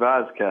 Alex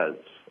Vasquez,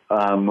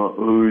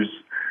 whose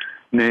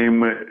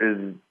name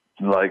is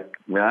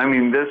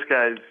this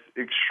guy's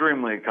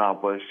extremely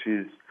accomplished.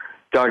 He's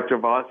Doctor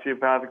of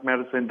Osteopathic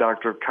Medicine,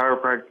 Doctor of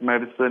Chiropractic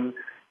Medicine,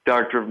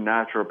 Doctor of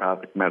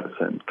Naturopathic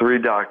Medicine, 3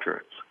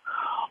 doctorates.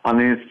 On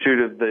the Institute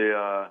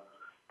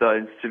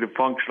of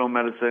Functional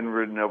Medicine,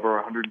 written over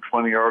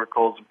 120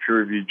 articles in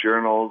peer-reviewed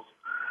journals,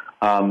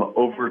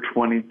 over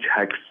 20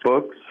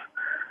 textbooks.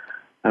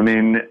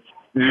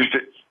 Just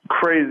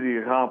crazy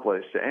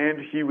accomplished. And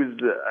he was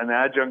an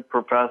adjunct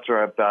professor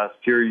at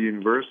Bastyr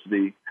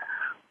University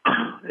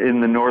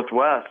in the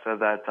Northwest at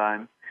that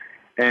time.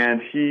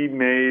 And he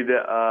made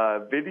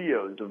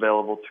videos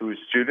available to his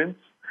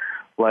students,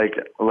 like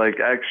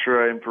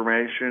extra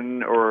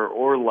information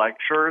or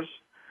lectures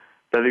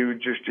that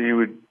he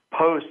would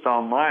post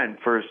online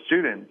for his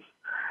students.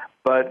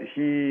 But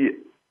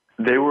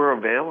they were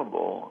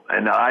available,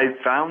 and I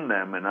found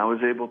them, and I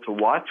was able to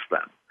watch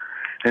them.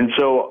 And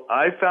so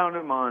I found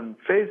him on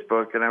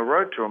Facebook, and I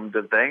wrote to him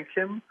to thank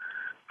him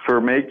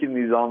for making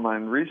these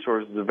online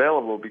resources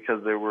available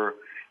because they were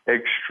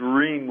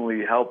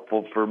extremely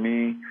helpful for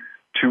me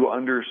to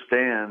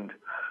understand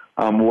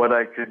what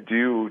I could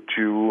do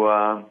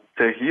to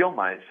heal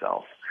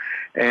myself.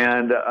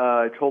 And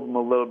I told him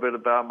a little bit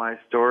about my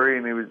story,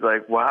 and he was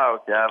like,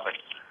 wow, Gavin,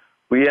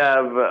 we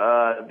have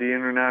the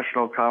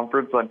International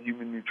Conference on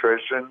Human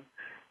Nutrition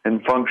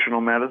and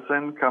Functional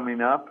Medicine coming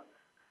up,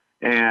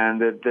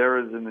 and that there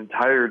is an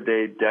entire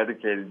day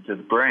dedicated to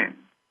the brain.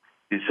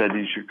 He said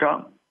you should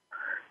come.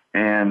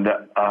 And,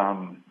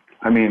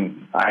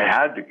 I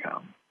had to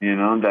come.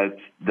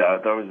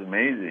 That was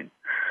amazing.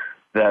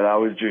 That I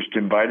was just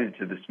invited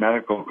to this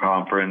medical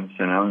conference,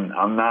 and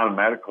I'm not a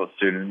medical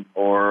student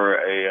or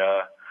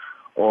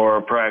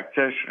a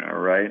practitioner,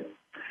 right?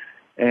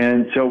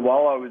 And so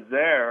while I was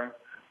there,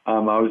 I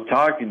was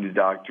talking to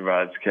Dr.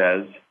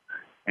 Vasquez,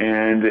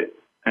 and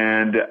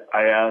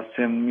I asked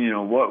him,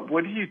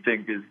 what do you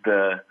think is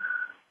the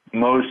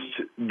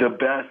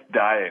best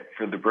diet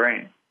for the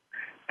brain?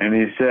 And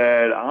he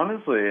said,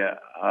 honestly,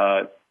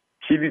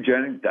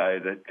 ketogenic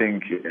diet, I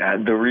think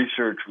the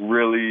research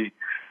really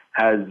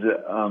has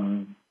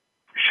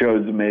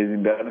shows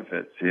amazing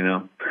benefits,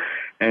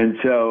 And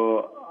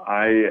so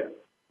I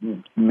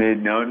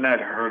made note, and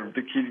I'd heard of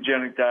the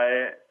ketogenic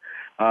diet,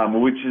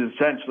 which is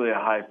essentially a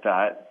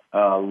high-fat,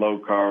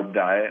 low-carb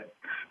diet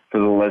for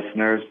the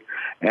listeners.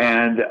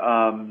 And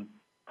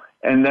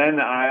then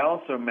I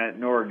also met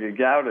Nora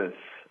Gagaudis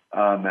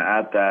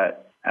at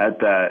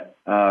that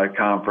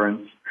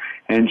conference,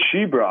 and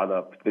she brought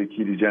up the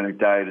ketogenic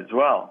diet as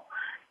well.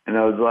 And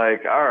I was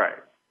like, all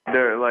right,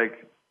 they're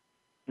like,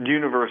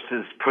 universe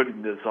is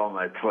putting this on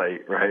my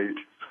plate, right,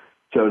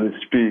 so to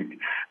speak.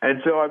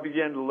 And so I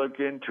began to look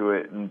into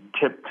it and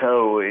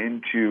tiptoe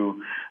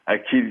into a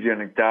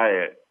ketogenic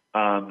diet.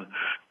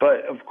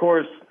 But of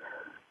course,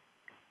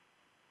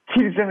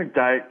 ketogenic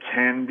diet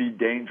can be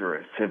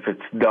dangerous if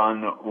it's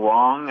done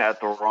wrong at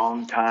the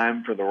wrong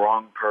time for the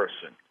wrong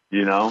person,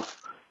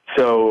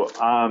 So,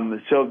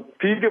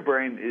 Feed Your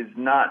Brain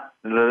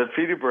the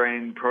Feed Your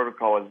Brain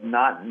protocol is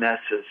not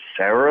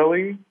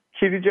necessarily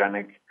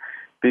ketogenic,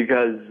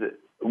 because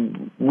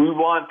we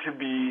want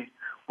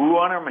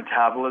our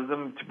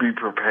metabolism to be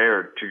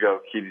prepared to go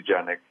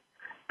ketogenic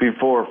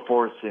before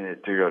forcing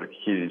it to go to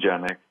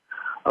ketogenic.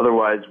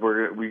 Otherwise,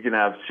 we can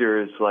have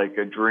serious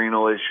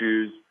adrenal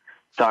issues,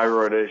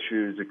 thyroid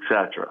issues,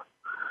 etc.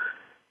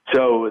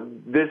 So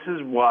this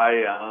is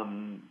why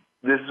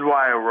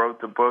I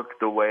wrote the book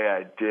the way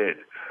I did,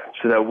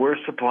 so that we're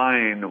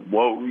supplying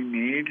what we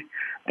need,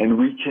 and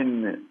we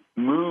can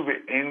move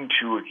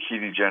into a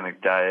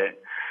ketogenic diet.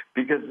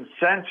 Because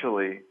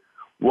essentially,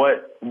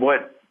 what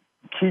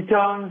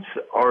ketones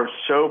are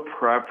so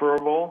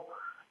preferable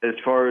as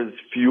far as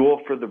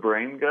fuel for the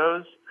brain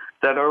goes,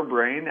 that our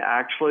brain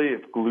actually,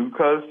 if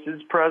glucose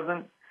is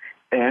present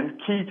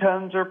and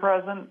ketones are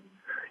present,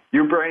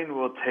 your brain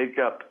will take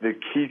up the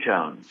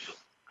ketones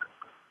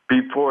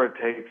before it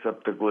takes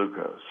up the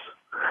glucose.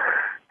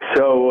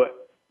 So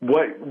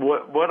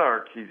what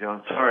are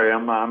ketones? Sorry,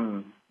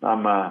 I'm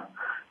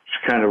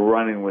just kind of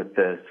running with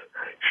this.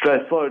 Should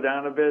I slow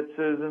down a bit,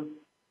 Susan?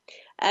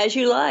 As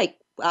you like.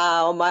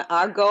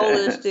 Our goal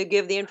is to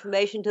give the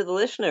information to the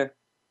listener.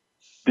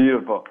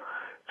 Beautiful.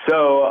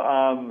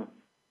 So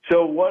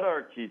what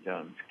are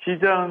ketones?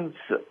 Ketones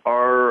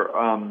are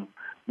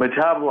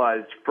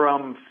metabolized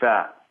from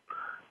fat.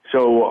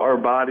 So our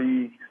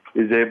body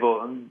is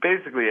able,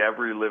 basically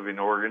every living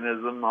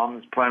organism on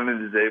this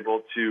planet is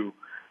able to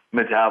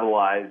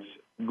metabolize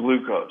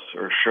glucose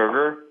or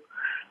sugar.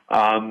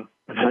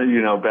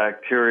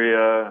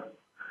 Bacteria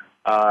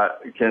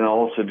can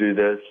also do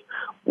this.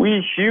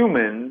 We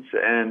humans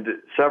and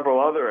several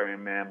other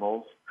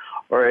mammals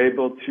are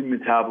able to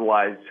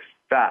metabolize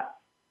fat.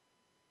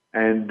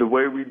 And the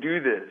way we do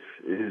this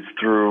is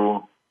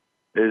through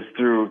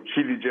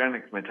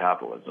ketogenic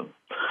metabolism.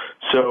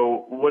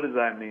 So what does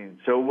that mean?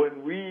 So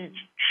when we eat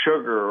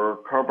sugar or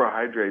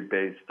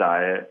carbohydrate-based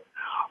diet,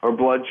 our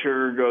blood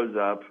sugar goes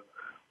up.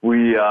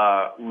 We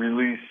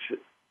release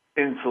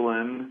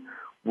insulin,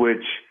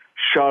 which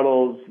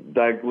shuttles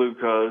that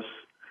glucose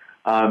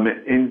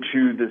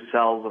into the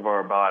cells of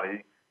our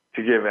body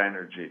to give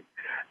energy.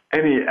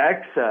 Any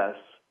excess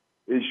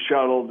is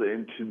shuttled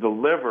into the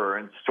liver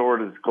and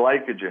stored as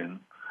glycogen,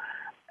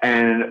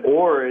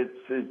 or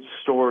it's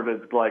stored as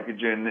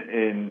glycogen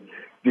in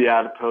the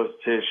adipose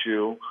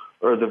tissue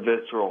or the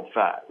visceral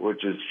fat,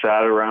 which is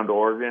fat around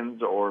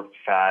organs or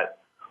fat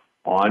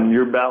on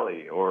your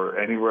belly or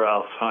anywhere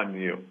else on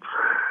you.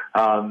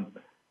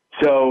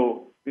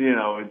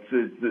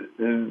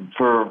 It's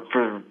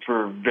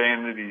for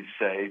vanity's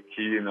sake,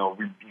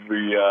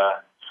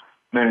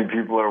 many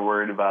people are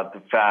worried about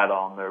the fat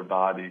on their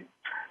body.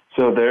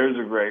 So there's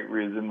a great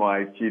reason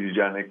why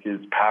ketogenic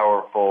is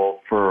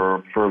powerful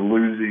for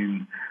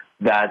losing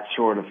that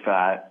sort of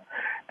fat.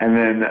 And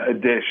then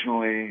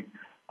additionally,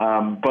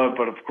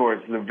 but of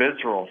course, the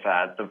visceral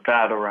fat, the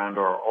fat around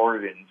our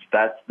organs,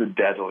 that's the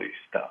deadly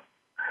stuff.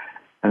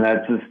 And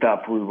that's the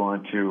stuff we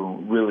want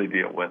to really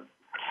deal with.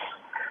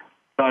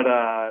 But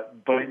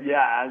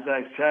yeah, as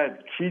I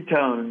said,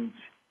 ketones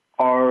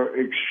are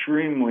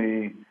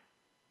extremely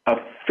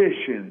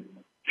efficient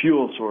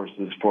fuel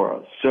sources for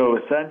us. So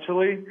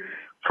essentially,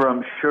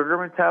 from sugar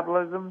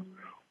metabolism,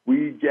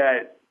 we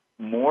get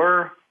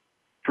more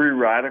free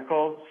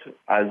radicals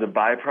as a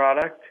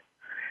byproduct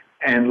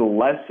and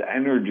less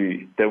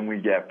energy than we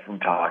get from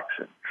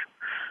toxins.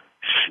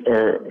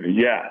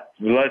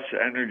 Less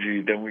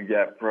energy than we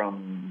get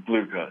from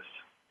glucose.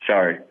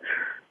 Sorry.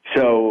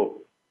 So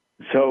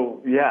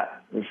yeah,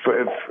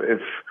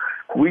 if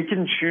we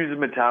can choose a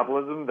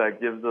metabolism that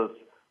gives us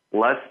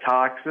less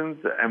toxins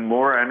and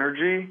more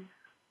energy,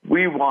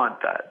 we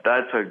want that.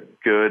 That's a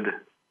good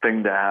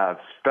thing to have,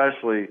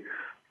 especially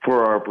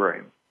for our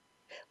brain.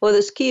 Well,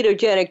 this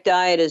ketogenic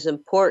diet is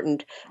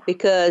important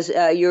because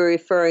you're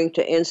referring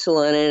to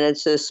insulin, and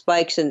it's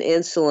spikes in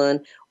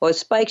insulin or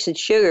spikes in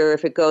sugar.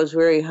 If it goes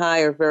very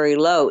high or very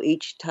low,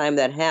 each time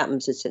that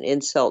happens, it's an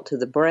insult to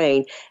the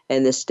brain,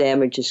 and this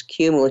damage is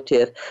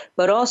cumulative.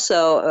 But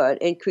also, an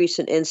increase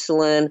in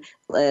insulin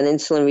and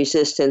insulin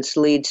resistance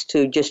leads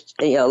to just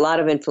a lot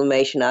of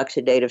inflammation,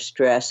 oxidative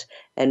stress,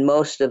 and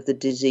most of the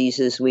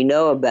diseases we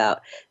know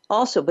about.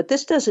 Also, but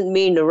this doesn't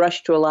mean to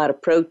rush to a lot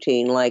of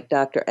protein like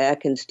Dr.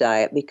 Atkins'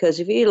 diet, because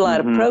if you eat a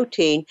lot of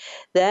protein,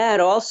 that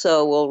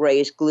also will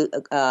raise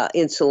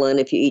insulin.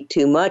 If you eat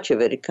too much of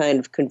it, it kind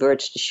of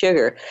converts to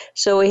sugar.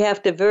 So we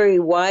have to very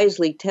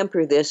wisely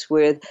temper this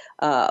with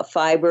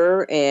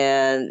fiber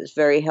and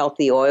very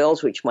healthy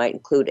oils, which might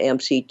include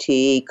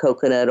MCT,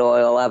 coconut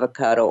oil,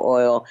 avocado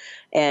oil,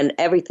 and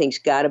everything's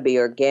got to be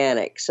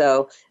organic.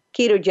 So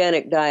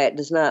ketogenic diet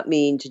does not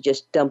mean to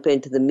just dump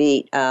into the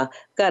meat. I've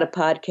got a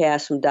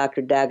podcast from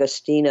Dr.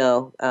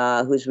 D'Agostino,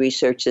 who's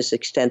researched this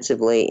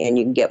extensively, and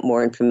you can get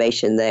more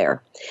information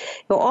there.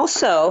 But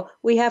also,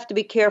 we have to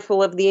be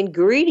careful of the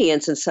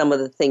ingredients in some of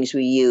the things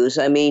we use.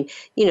 I mean,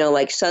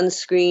 like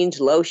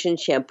sunscreens,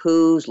 lotions,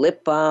 shampoos,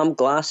 lip balm,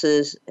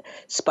 glosses,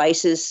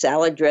 spices,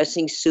 salad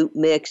dressing, soup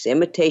mix,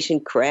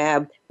 imitation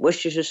crab,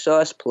 Worcestershire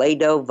sauce,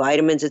 Play-Doh,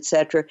 vitamins,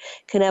 etc.,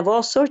 can have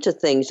all sorts of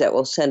things that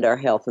will send our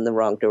health in the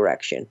wrong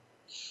direction.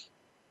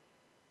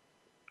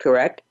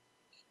 Correct?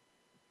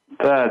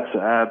 That's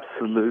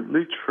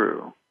absolutely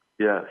true.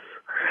 Yes.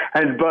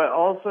 But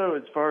also,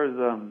 as far as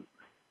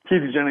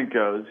ketogenic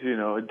goes,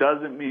 it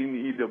doesn't mean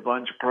eat a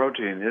bunch of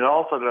protein. It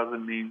also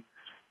doesn't mean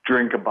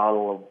drink a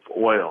bottle of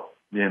oil,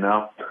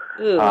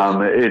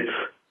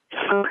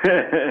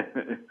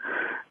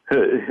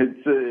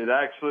 It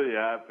actually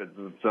happens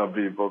with some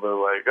people. They're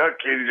like, oh,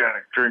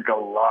 ketogenic, drink a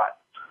lot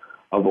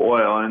of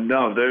oil. And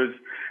no,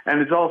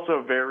 and it's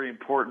also very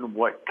important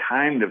what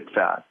kind of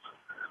fats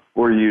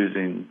we're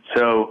using.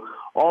 So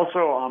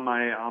also on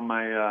my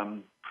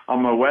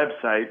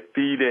website,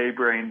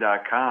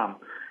 feedabrain.com,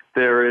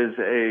 there is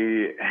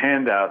a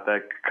handout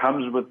that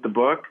comes with the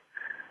book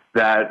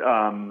that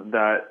I'm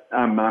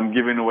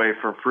giving away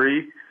for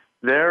free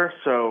there.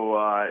 So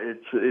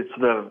it's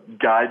the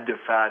Guide to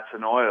Fats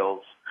and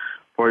Oils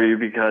for you,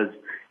 because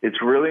it's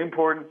really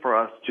important for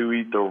us to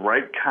eat the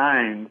right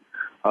kind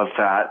of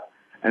fat,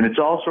 and it's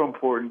also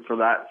important for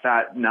that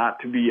fat not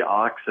to be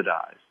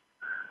oxidized.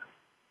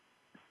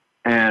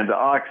 And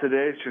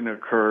oxidation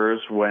occurs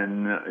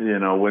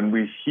when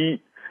we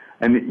heat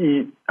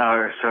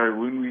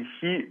when we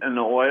heat an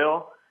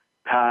oil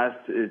past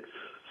its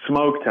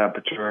smoke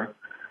temperature,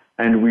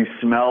 and we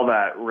smell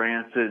that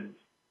rancid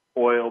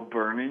oil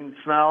burning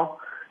smell.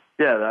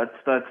 Yeah,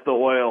 that's the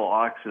oil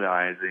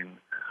oxidizing,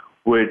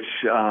 which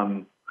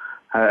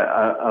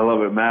I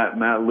love it. Matt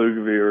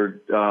Lugavere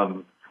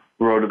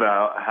wrote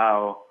about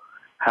how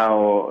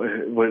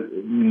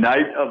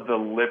Night of the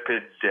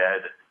Lipid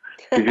Dead,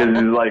 because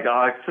it's like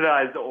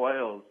oxidized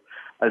oils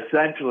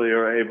essentially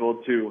are able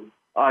to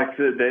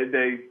oxidate.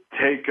 They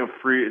take the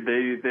free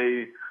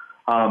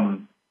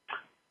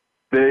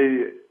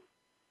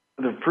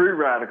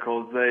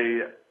radicals.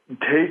 They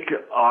take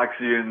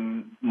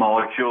oxygen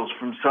molecules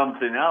from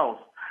something else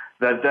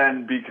that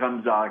then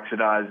becomes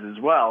oxidized as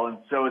well. And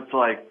so it's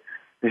like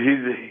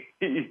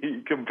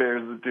he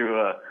compares it to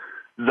a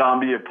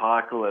zombie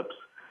apocalypse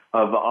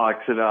of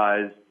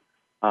oxidized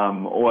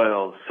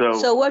oils.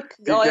 So what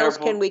oils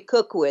can we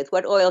cook with?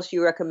 What oils do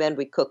you recommend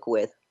we cook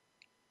with?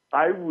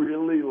 I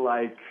really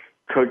like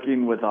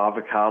cooking with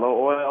avocado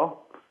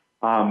oil,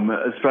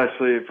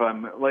 especially if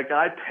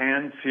I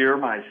pan sear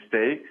my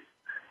steaks,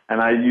 and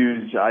I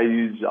use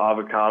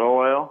avocado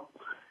oil,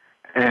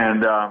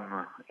 and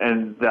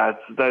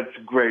that's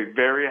great.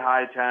 Very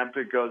high temp.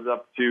 It goes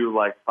up to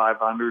like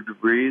 500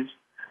 degrees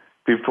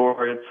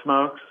before it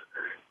smokes.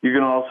 You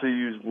can also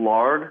use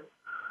lard.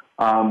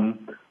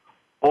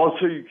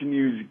 Also, you can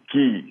use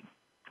ghee,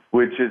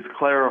 which is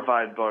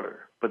clarified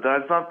butter, but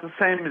that's not the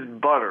same as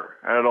butter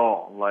at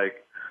all.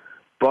 Like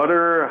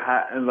butter,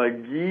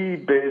 like ghee,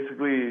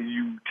 basically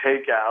you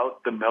take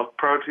out the milk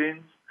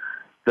proteins,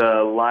 the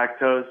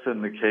lactose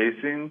and the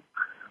casein,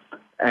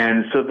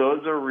 and so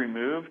those are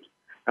removed.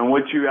 And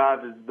what you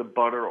have is the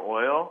butter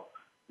oil,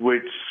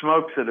 which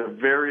smokes at a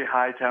very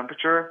high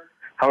temperature.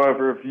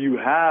 However, if you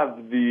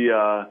have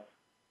the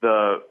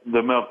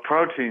milk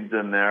proteins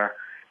in there,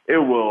 it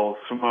will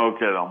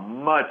smoke at a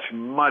much,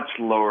 much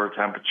lower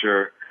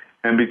temperature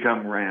and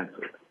become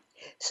rancid.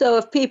 So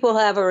if people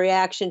have a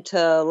reaction to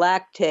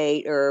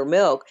lactate or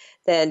milk,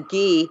 then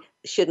ghee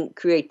shouldn't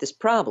create this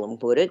problem,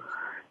 would it?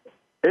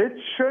 It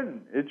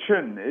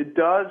shouldn't. It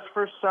does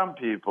for some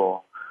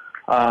people,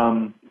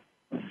 but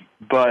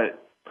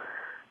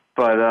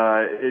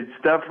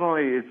it's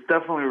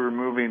definitely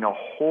removing a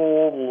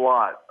whole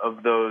lot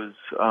of those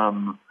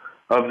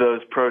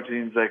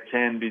proteins that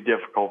can be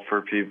difficult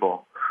for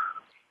people.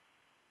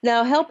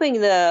 Now,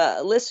 helping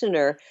the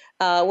listener,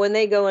 when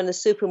they go in the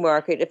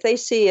supermarket, if they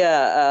see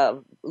a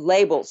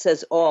label that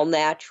says all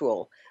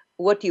natural,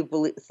 what do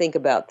you think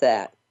about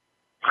that?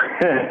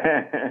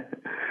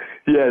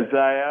 Yes,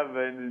 I have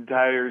an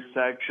entire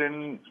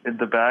section at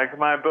the back of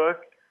my book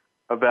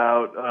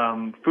about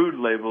food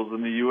labels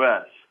in the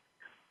U.S.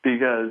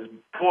 because,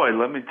 boy,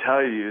 let me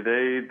tell you,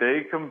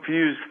 they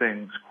confuse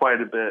things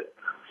quite a bit.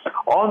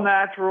 All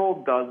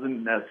natural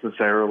doesn't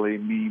necessarily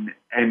mean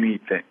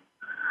anything.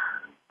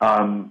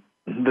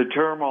 The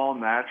term all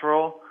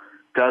natural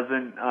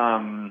doesn't,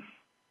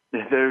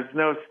 there's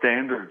no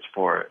standards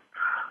for it.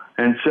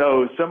 And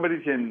so somebody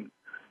can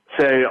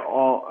say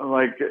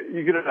like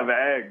you could have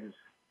eggs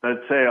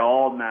that say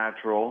all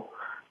natural,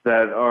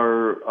 that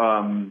are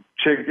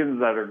chickens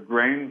that are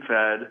grain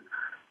fed,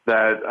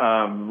 that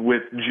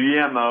with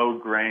GMO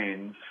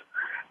grains,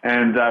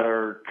 and that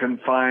are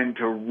confined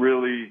to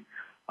really,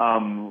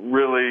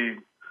 really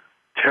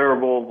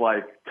terrible,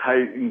 like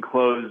tight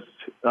enclosed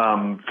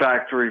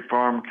factory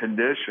farm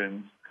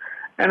conditions,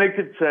 and it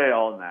could say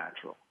all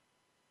natural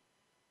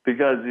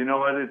because you know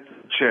what, it's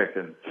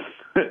chicken.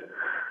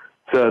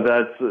 So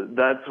that's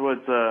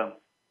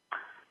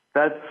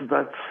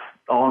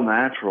all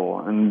natural,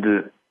 and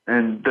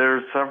there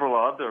are several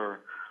other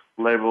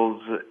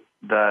labels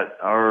that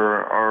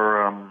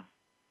are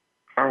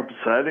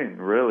upsetting,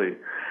 really,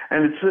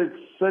 and it's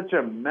such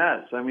a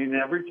mess. I mean,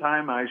 every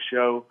time I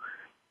show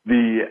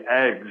the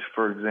eggs,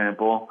 for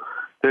example,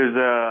 there's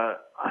a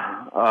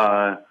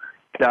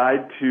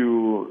guide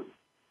to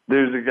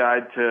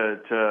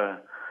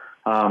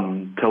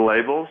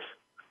labels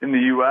in the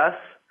U.S.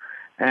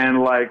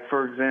 And like,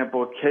 for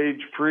example,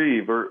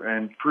 cage-free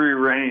and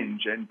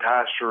free-range and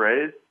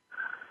pasture-raised.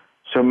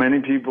 So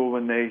many people,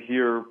 when they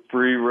hear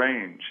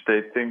free-range,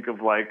 they think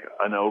of like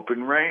an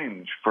open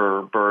range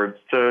for birds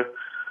to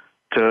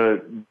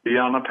be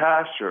on a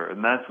pasture,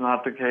 and that's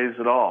not the case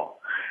at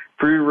all.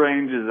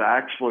 Free-range is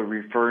actually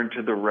referring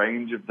to the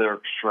range of their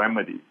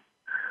extremities,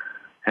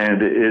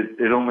 and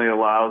it only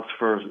allows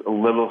for a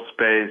little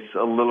space,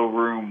 a little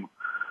room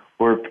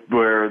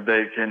where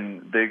they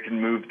can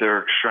move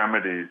their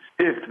extremities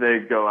if they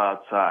go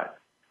outside.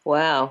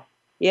 Wow.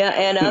 Yeah,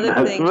 and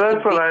other things.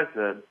 That's what I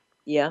said.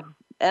 Yeah.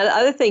 And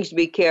other things to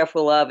be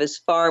careful of is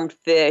farmed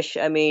fish.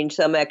 I mean,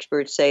 some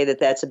experts say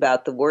that that's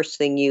about the worst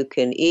thing you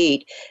can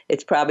eat.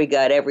 It's probably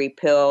got every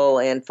pill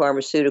and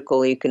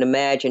pharmaceutical you can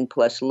imagine,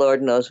 plus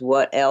Lord knows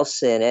what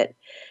else in it.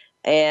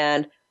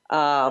 And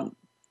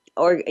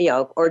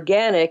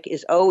organic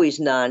is always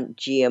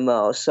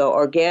non-GMO. So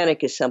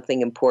organic is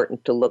something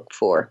important to look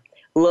for.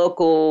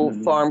 Local,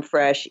 farm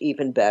fresh,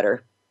 even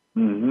better.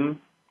 Mm-hmm.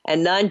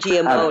 And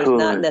non-GMO is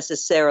not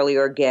necessarily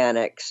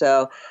organic.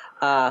 So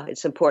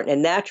it's important.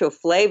 And natural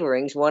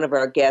flavorings, one of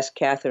our guests,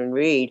 Catherine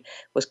Reed,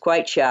 was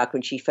quite shocked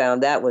when she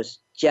found that was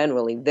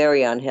generally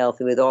very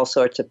unhealthy with all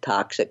sorts of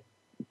toxic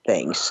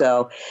things.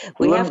 So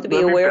we have to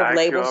be aware of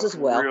labels as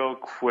well. Real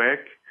quick,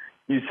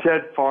 you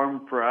said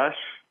farm fresh.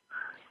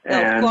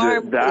 No,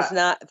 farm is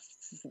not.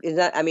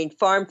 I mean,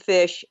 farm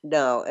fish.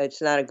 No,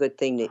 it's not a good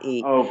thing to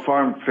eat. Oh,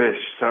 farm fish.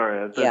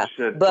 Sorry, I thought you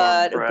said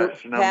but farm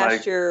fresh.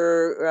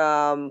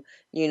 pasture,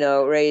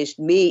 raised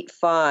meat,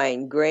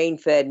 fine.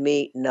 Grain-fed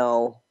meat,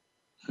 no.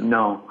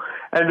 No,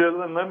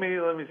 and let me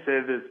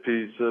say this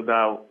piece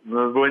about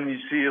when you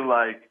see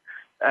like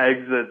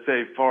eggs that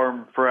say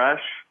farm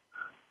fresh,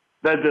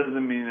 that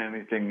doesn't mean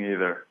anything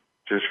either.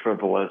 Just for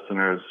the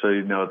listeners, so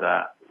you know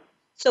that.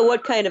 So,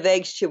 what kind of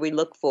eggs should we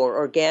look for?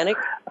 Organic?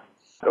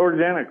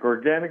 Organic.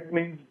 Organic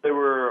means they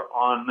were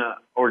on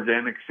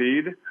organic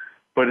feed,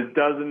 but it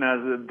doesn't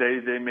as if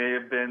they may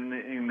have been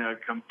in a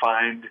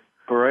confined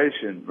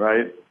operation,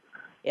 right?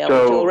 Yeah,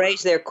 which will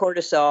raise their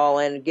cortisol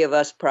and give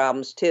us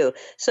problems too.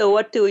 So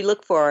what do we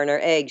look for in our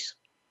eggs?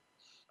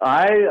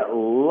 I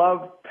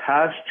love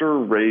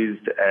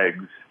pasture-raised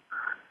eggs.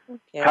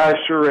 Okay.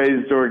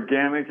 Pasture-raised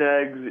organic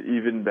eggs,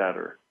 even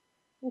better.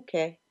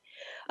 Okay.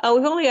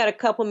 We've only got a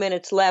couple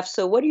minutes left,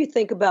 so what do you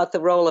think about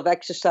the role of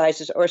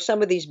exercises or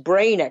some of these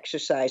brain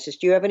exercises?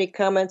 Do you have any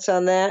comments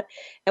on that?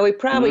 And we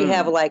probably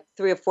have like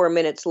 3 or 4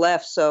 minutes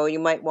left, so you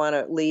might want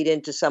to lead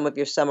into some of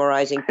your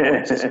summarizing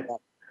points as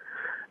well.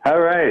 All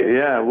right,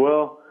 yeah.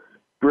 Well,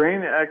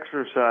 brain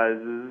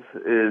exercises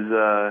is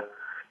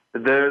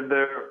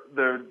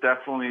they're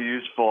definitely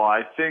useful.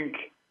 I think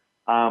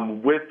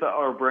with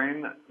our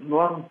brain,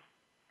 well,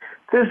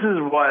 this is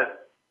what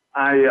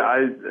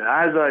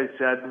as I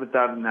said with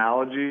that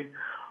analogy,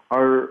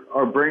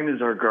 our brain is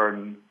our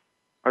garden,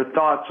 our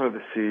thoughts are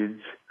the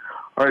seeds,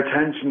 our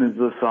attention is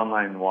the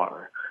sunlight and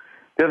water.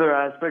 The other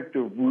aspect,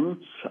 the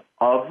roots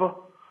of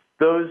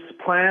those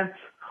plants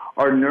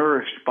are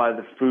nourished by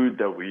the food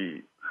that we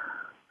eat.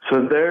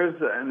 So there's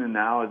an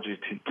analogy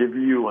to give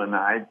you an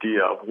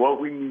idea of what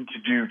we need to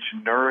do to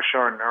nourish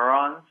our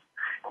neurons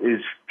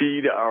is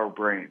feed our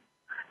brain.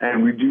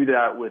 And we do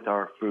that with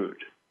our food.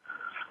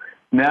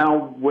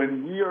 Now,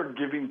 when we are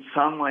giving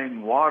sunlight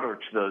and water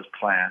to those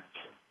plants,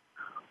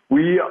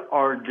 we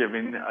are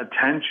giving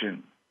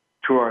attention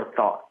to our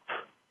thoughts.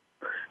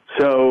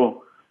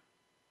 So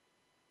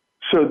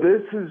So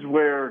this is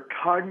where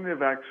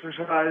cognitive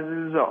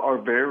exercises are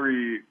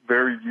very,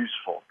 very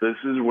useful. This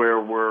is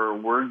where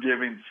we're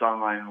giving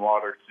sunlight and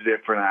water to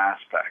different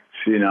aspects,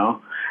 you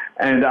know?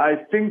 And I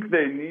think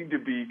they need to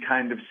be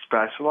kind of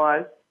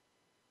specialized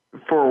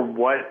for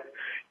what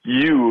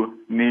you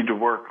need to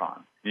work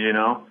on, you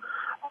know?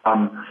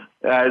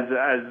 As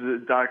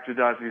Dr.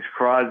 Datis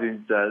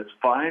Kharrazian says,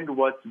 find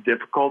what's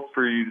difficult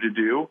for you to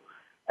do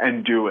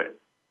and do it,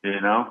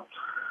 you know?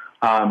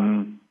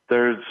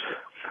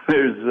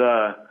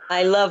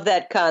 I love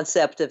that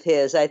concept of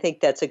his. I think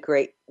that's a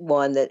great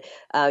one that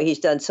he's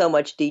done so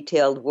much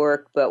detailed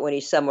work, but when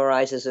he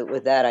summarizes it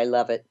with that, I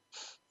love it.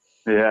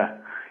 Yeah.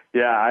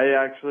 I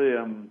actually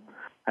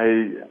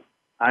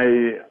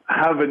I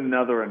have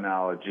another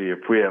analogy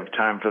if we have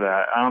time for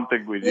that. I don't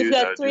think we do. We've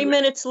got 3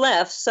 minutes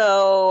left,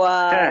 so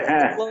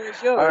the floor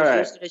is yours. All right.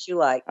 Use it as you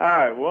like. All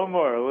right, one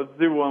more. Let's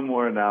do one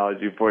more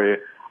analogy for you.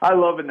 I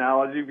love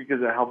analogy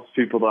because it helps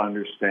people to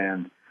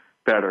understand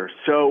better.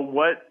 So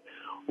when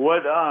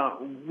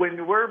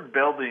we're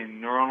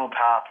building neuronal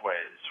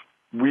pathways,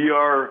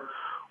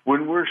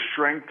 when we're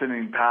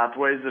strengthening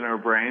pathways in our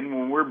brain,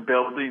 when we're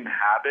building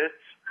habits,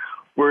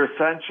 we're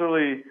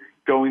essentially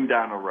going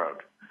down a road.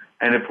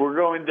 And if we're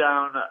going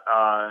down,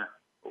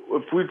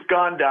 if we've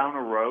gone down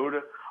a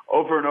road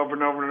over and over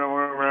and over and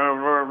over and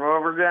over and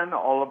over again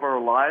all of our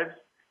lives,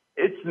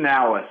 it's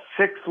now a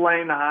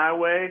 6-lane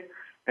highway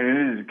and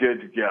it is good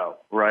to go,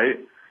 right?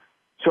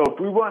 So if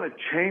we want to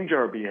change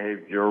our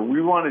behavior,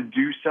 we want to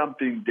do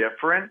something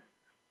different,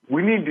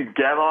 we need to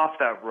get off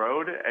that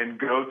road and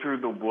go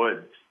through the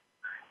woods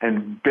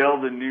and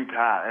build a new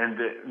path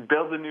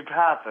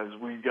as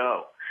we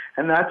go.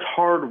 And that's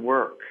hard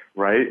work,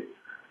 right?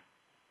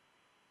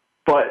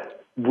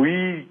 But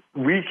we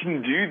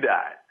can do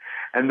that.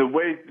 And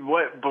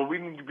but we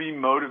need to be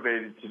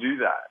motivated to do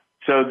that.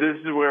 So this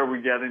is where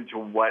we get into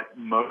what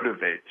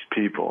motivates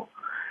people.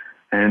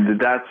 And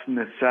that's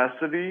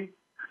necessity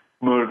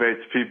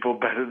motivates people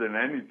better than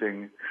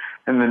anything.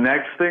 And the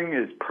next thing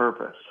is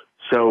purpose.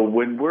 So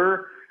when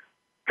we're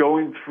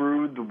going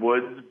through the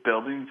woods,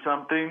 building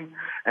something,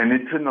 and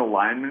it's in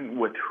alignment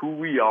with who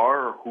we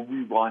are or who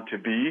we want to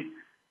be,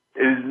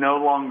 it is no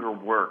longer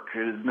work.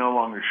 It is no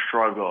longer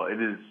struggle. It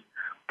is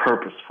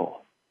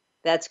purposeful.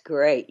 That's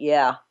great,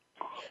 yeah.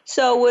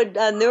 So would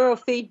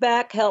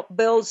neurofeedback help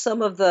build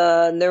some of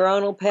the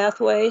neuronal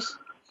pathways?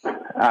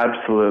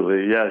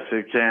 Absolutely, yes,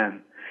 it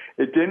can.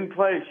 It didn't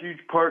play a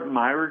huge part in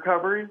my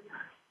recovery,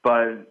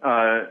 but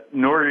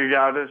Norgay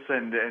Gaddis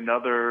and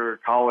other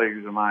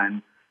colleagues of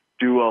mine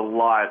do a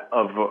lot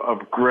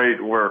of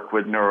great work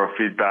with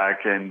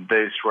neurofeedback, and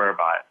they swear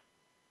by it.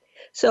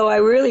 So I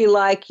really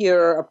like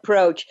your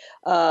approach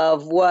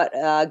of what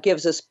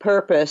gives us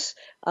purpose.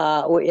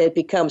 It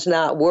becomes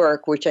not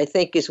work, which I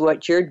think is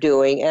what you're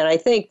doing. And I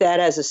think that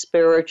has a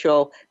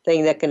spiritual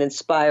thing that can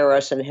inspire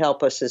us and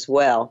help us as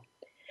well.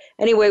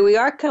 Anyway, we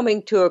are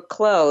coming to a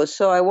close,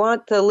 so I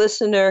want the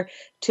listener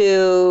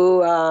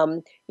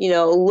to,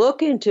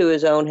 look into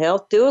his own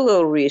health, do a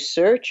little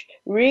research,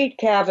 read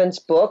Kevin's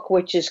book,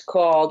 which is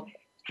called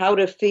How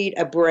to Feed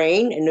a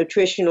Brain, a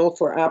Nutritional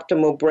for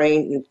Optimal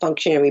Brain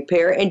Function and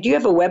Repair. And do you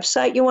have a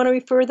website you want to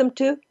refer them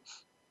to?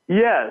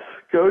 Yes,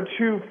 go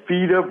to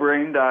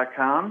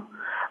feedabrain.com.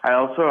 I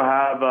also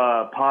have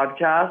a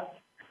podcast.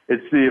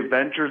 It's the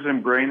Adventures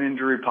in Brain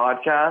Injury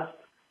podcast,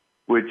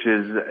 which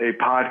is a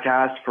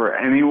podcast for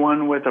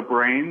anyone with a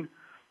brain.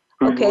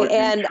 Okay,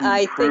 and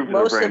I think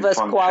most of us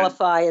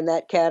qualify in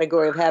that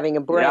category of having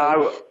a brain.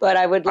 Yeah, but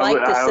I would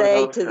like to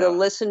say to the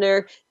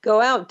listener,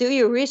 go out, do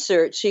your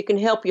research so you can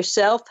help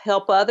yourself,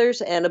 help others,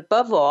 and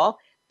above all,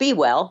 be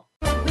well.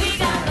 We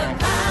got the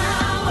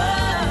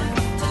power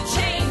to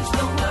change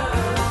the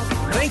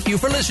world. Thank you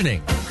for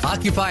listening.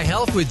 Occupy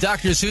Health with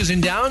Dr.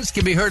 Susan Downs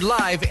can be heard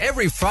live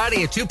every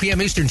Friday at 2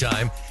 p.m. Eastern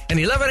Time and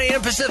 11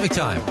 a.m. Pacific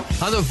Time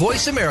on the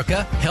Voice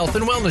America Health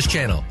and Wellness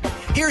Channel.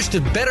 Here's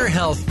to better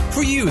health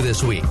for you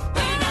this week.